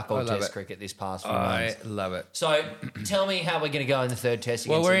watched fuck all I love Test it. cricket this past few I months. love it. So tell me how we're gonna go in the third test.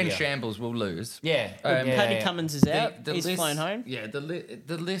 Well, against we're in India. shambles. We'll lose. Yeah, Um, yeah, Paddy yeah. Cummins is out. He's list- flown home. Yeah, the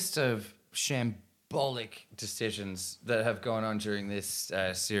list of shambolic decisions that have gone on during this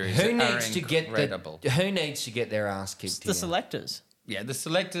series. Who are needs to incredible. who needs to get their ass kicked? It's the here? selectors. Yeah, the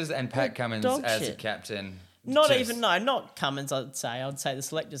selectors and Pat Cummins dog as a shit. captain. Not Cummins, I'd say. I'd say the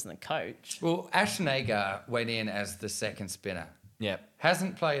selectors and the coach. Well, Ashton Agar went in as the second spinner. Yeah.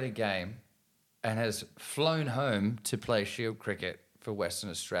 Hasn't played a game and has flown home to play Shield cricket for Western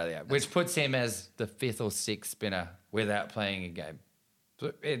Australia, which puts him as the 5th or 6th spinner without playing a game.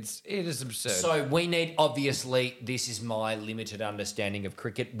 So it is absurd. So we need, obviously, this is my limited understanding of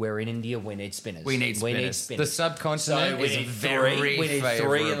cricket. We're in India, we need spinners. we need spinners. The subcontinent we is need very three. We need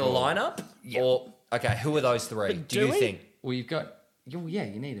three in the favourable. lineup. Yeah. Or okay, who are those three? But do do you we? think? Well, you've got... Yeah,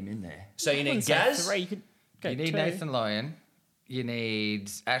 you need them in there. So you I need wouldn't say Gaz. 3. You could go You need 2. Nathan Lyon. You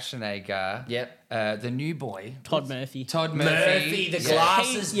need Ashton Agar. Yep. The new boy. Todd Murphy. Todd Murphy, the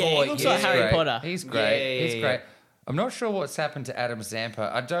glasses He boy. looks like He's Harry great. Potter. He's great. Yeah. He's great. I'm not sure what's happened to Adam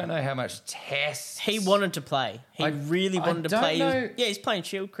Zampa. I don't know how much tests. He wanted to play. He really I wanted to don't play. know- He's playing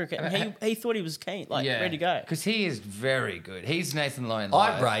Shield cricket, and he thought he was keen, ready to go. Because he is very good. He's Nathan Lyon.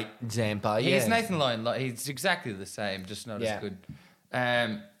 I live. rate Zampa. Yeah. He's Nathan Lyon. He's exactly the same, just not Yeah. as good.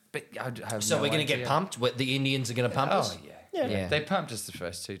 But I have So no we're going to idea. get pumped. The Indians are going to pump us. Oh, yeah. Yeah. They pumped us the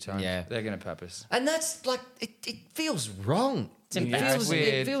first 2 times. Yeah. They're going to pump us. And that's like it feels wrong. It's embarrassing.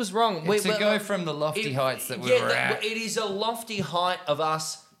 It feels wrong. It's to go from the lofty heights that we were at. It is a lofty height of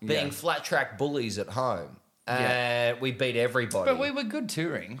us being Yeah. flat track bullies at home. Yeah. We beat everybody. But we were good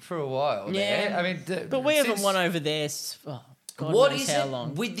touring for a while. Yeah. There. I mean, But we haven't since- won over there. God what knows is how it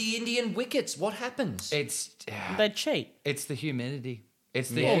long. with the Indian wickets? What happens? They cheat. It's the humidity. It's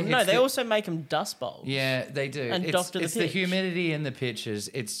the Well, it's no, they the- also make them dust bowls. Yeah, they do. And it's doctor the it's the pitch. humidity in the pitches.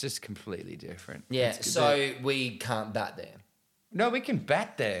 It's just completely different. yeah, It's- so we can't bat there. no, we can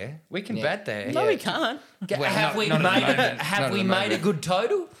bat there. We can Yeah. bat there. No, yeah. we can't. Well, have not- we not at the made moment. Not have at we the made a moment. good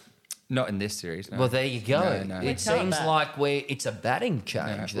total? Not in this series. No. Well, there you go. No. It We can't seems bat. like it's a batting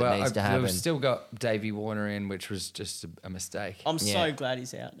change that Well, needs to happen. We've still got Davey Warner in, which was just a mistake. I'm Yeah. so glad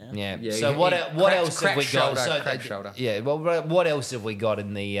he's out now. Yeah. Yeah, So he- what he else have cracked we got? shoulder, cracked shoulder. Yeah. Well, what else have we got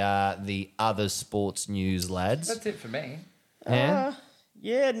in the other sports news, lads? That's it for me. Yeah.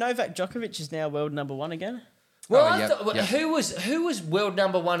 Yeah, Novak Djokovic is now world number 1 again. Well, Oh, I yep, thought, yep. who was world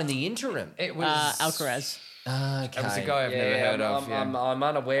number 1 in the interim? It was Alcaraz. Okay. That was a guy I've never heard of. Yeah. I'm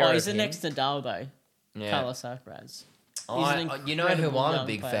unaware. Oh, of he's the him. next Nadal though. Yeah. Carlos Alcaraz. You know who I'm a young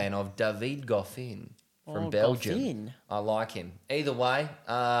big player. fan of? David Goffin from Oh, Belgium. Goffin. I like him. Either way,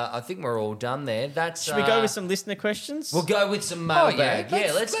 I think we're all done there. That's. Should we go with some listener questions? We'll go with some Oh, mailbag.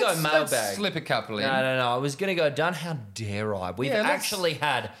 let's go mailbag. Let's slip a couple in. No. I was going to go done. How dare I? We've Yeah, let's- actually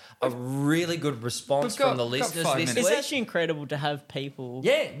had a really good response We've got- from the got listeners 5 this minutes. it's week. actually incredible to have people.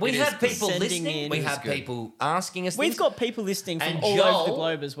 Yeah, we It have is people sending listening. in. We It is have good. people asking us We've things. got people listening from And all Joel- over the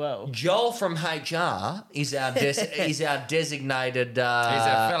globe as well. Joel from HR is our is our designated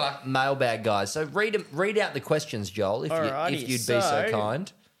our fella. mailbag guy. So read out the questions, Joel, if Alrighty, you'd be so so-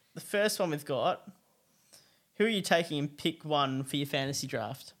 kind. The first one we've got: who are you taking in pick 1 for your fantasy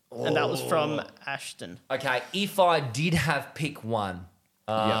draft? And that was from Ashton. Okay, if I did have pick 1,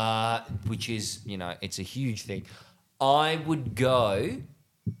 which is it's a huge thing, I would go.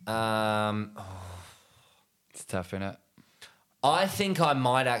 It's tough, innit? I think I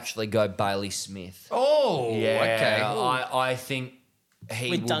might actually go Bailey Smith. Oh, Yeah, okay. I think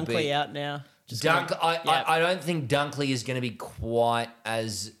he With will Dunkley be out now. Just Dunk. gonna- I don't think Dunkley is going to be quite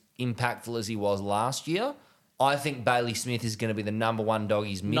as impactful as he was last year. I think Bailey Smith is going to be the number 1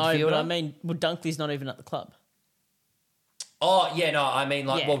 doggies midfielder. No, but I mean, well, Dunkley's not even at the club. Oh yeah, no, I mean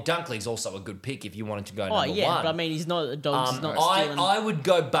Yeah. well, Dunkley's also a good pick if you wanted to go Oh, number yeah, 1. but I mean, he's not at the Dogs. He's not stealing. I would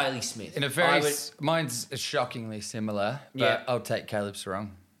go Bailey Smith. In a I very, would- mine's shockingly similar, but Yeah. I'll take Caleb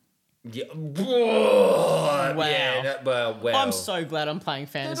Sarong. yeah. Wow. Yeah, well, I'm so glad I'm playing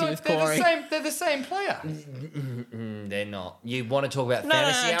fantasy with Corey. They're the same player. they're not. You want to talk about No,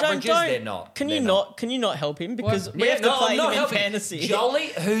 fantasy don't- averages? don't. They're not. Can They're you not? Can you not help him because What? we have to play him in fantasy? Jolie,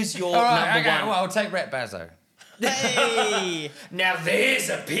 who's your All right, number okay, 1? well, I'll take Rat Bazzo. Hey, Now there's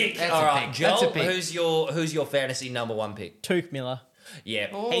a pick. That's All a right, pick. Joel, That's a pick. who's your fantasy number 1 pick? Tuke Miller. Yeah.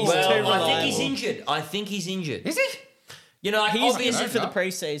 He's well, too I think he's reliable. injured. Is he? You know, He's obviously, injured for the not.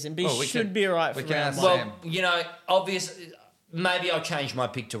 preseason, but Oh, he we should can- be alright for we can round ask 1. well, you know, obviously, maybe I'll change my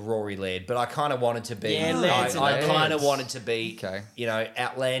pick to Rory Laird, but I kind of wanted to be. Yeah, Laird's I a kind of Laird's. wanted to be, Okay.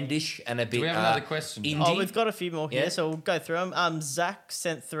 outlandish and a bit. we have another question? Indie. Oh, we've got a few more here, Yeah. so we'll go through them. Zach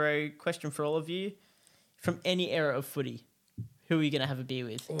sent through question for all of you. From any era of footy, who are you going to have a beer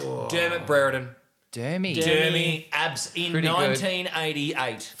with? Dermot Brereton. Dermy. Dermy abs in Pretty good.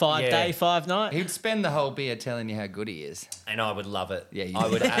 1988. 5 day, 5 night. He'd spend the whole beer telling you how good he is. And I would love it. Yeah, you I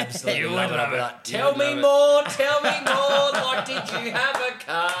would absolutely You would love it. I'd be love like, it. You tell would me love it." more, tell me more. Like, did you have a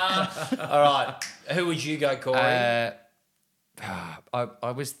car? All right. Who would you go, Corey?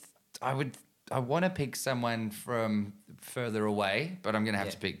 I want to pick someone from further away, but I'm going to have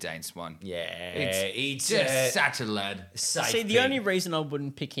to pick Dane Swan. yeah. It's It's just such a lad. safe See, the pick. only reason I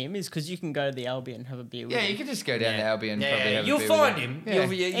wouldn't pick him is because you can go to the Albion and have a beer with Yeah, him. you could just go down to Albion and probably have You'll a beer find with him. Yeah.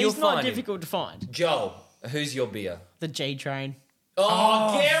 You'll He's not find him. difficult to find. Joel, who's your beer? The G train.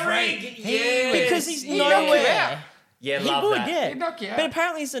 Oh, Gary! right. Yeah. Because he's He'd knock you out. nowhere. Yeah, He love would, that. yeah. He'd knock you out. But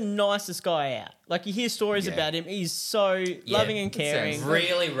apparently he's the nicest guy out. Like, you hear stories Yeah. about him. He's so loving and that sounds caring.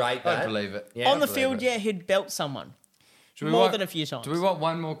 Really rate I that. believe it. Yeah. On the I believe field, it. yeah, he'd belt someone. Do we More want- than a few times. Do we want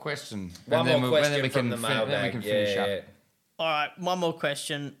one more question? One And more then question we from can the then we mailbag. can finish up. All right, one more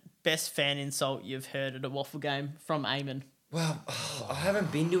question. Best fan insult you've heard at a waffle game from Eamon. Well, I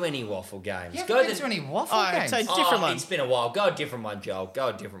haven't been to any waffle games. You Go haven't been to any waffle All right, games? so different one. It's been a while. Go a different one, Joel. Go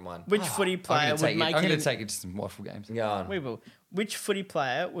a different one. Which footy player I'm would going make it? to take it to some waffle games. Go on. We will. Which footy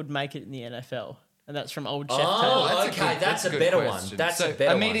player would make it in the NFL? And that's from old Chef Oh, Taylor. okay, that's a good better question. one. That's so a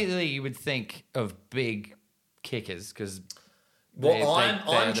better one. immediately you would think of big kickers because Well, I'm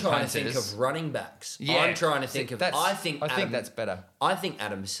trying to think punters. of running backs. Yeah. I'm trying to See, think of. that's- I think that's better. I think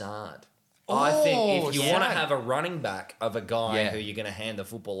Adam Sard. I think if you Oh, want to Sard. have a running back of a guy Yeah. who you're going to hand the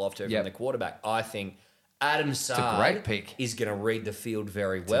football off to Yep. from the quarterback, I think Adam Sard great pick. is going to read the field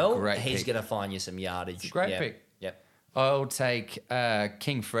very well. great He's pick. going to find you some yardage. It's a great Yep. pick. Yep. I'll take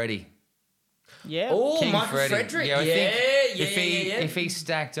King Freddie. Yeah. Oh, King Michael Freddie. Frederick. I think Yeah. if he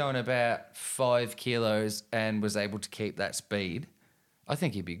stacked on about 5 kilos and was able to keep that speed, I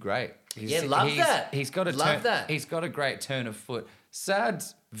think he'd be great. Love that. He's got a Love turn, that. He's got a great turn of foot.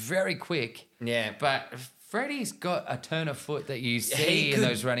 Sard's very quick. Yeah. but Freddie's got a turn of foot that you He see in could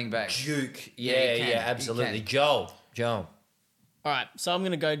those running backs. Juke. Yeah, Yeah, he can. yeah, He absolutely. can. Joel. All right, so I'm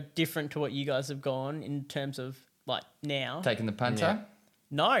going to go different to what you guys have gone in terms of, like, now. Taking the punter.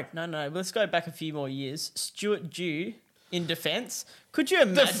 No. Let's go back a few more years. Stuart Dew in defence. Could you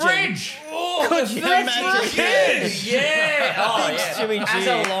imagine? Oh, Could you imagine? Yeah. Oh, Big yeah. Stewie As G.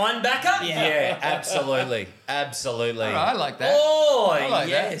 a linebacker? Yeah. Absolutely. Absolutely. All right, I like that. Oh, I like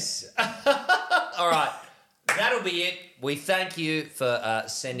yes. All right. That'll be it. We thank you for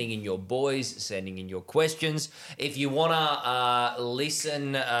sending in your boys, sending in your questions. If you want to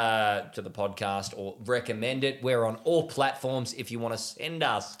listen to the podcast or recommend it, we're on all platforms. If you want to send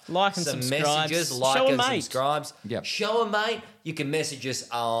us Like and some subscribe. messages, like Show a and mate. subscribe. Yep. Show a mate. You can message us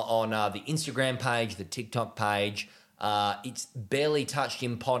on the Instagram page, the TikTok page. It's barely touched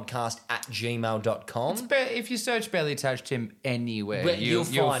him podcast at gmail.com. If you search Belly Touched Him anywhere, But you'll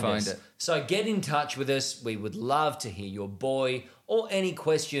find us. it. So get in touch with us. We would love to hear your boy or any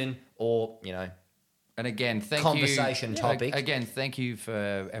question or, And again, thank Conversation you. topic. Again, thank you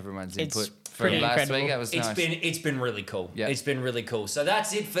for everyone's It's input from pretty last incredible. week. That was nice. it's been really cool. Yeah. It's been really cool. So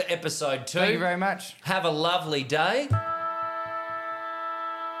that's it for episode 2. Thank you very much. Have a lovely day.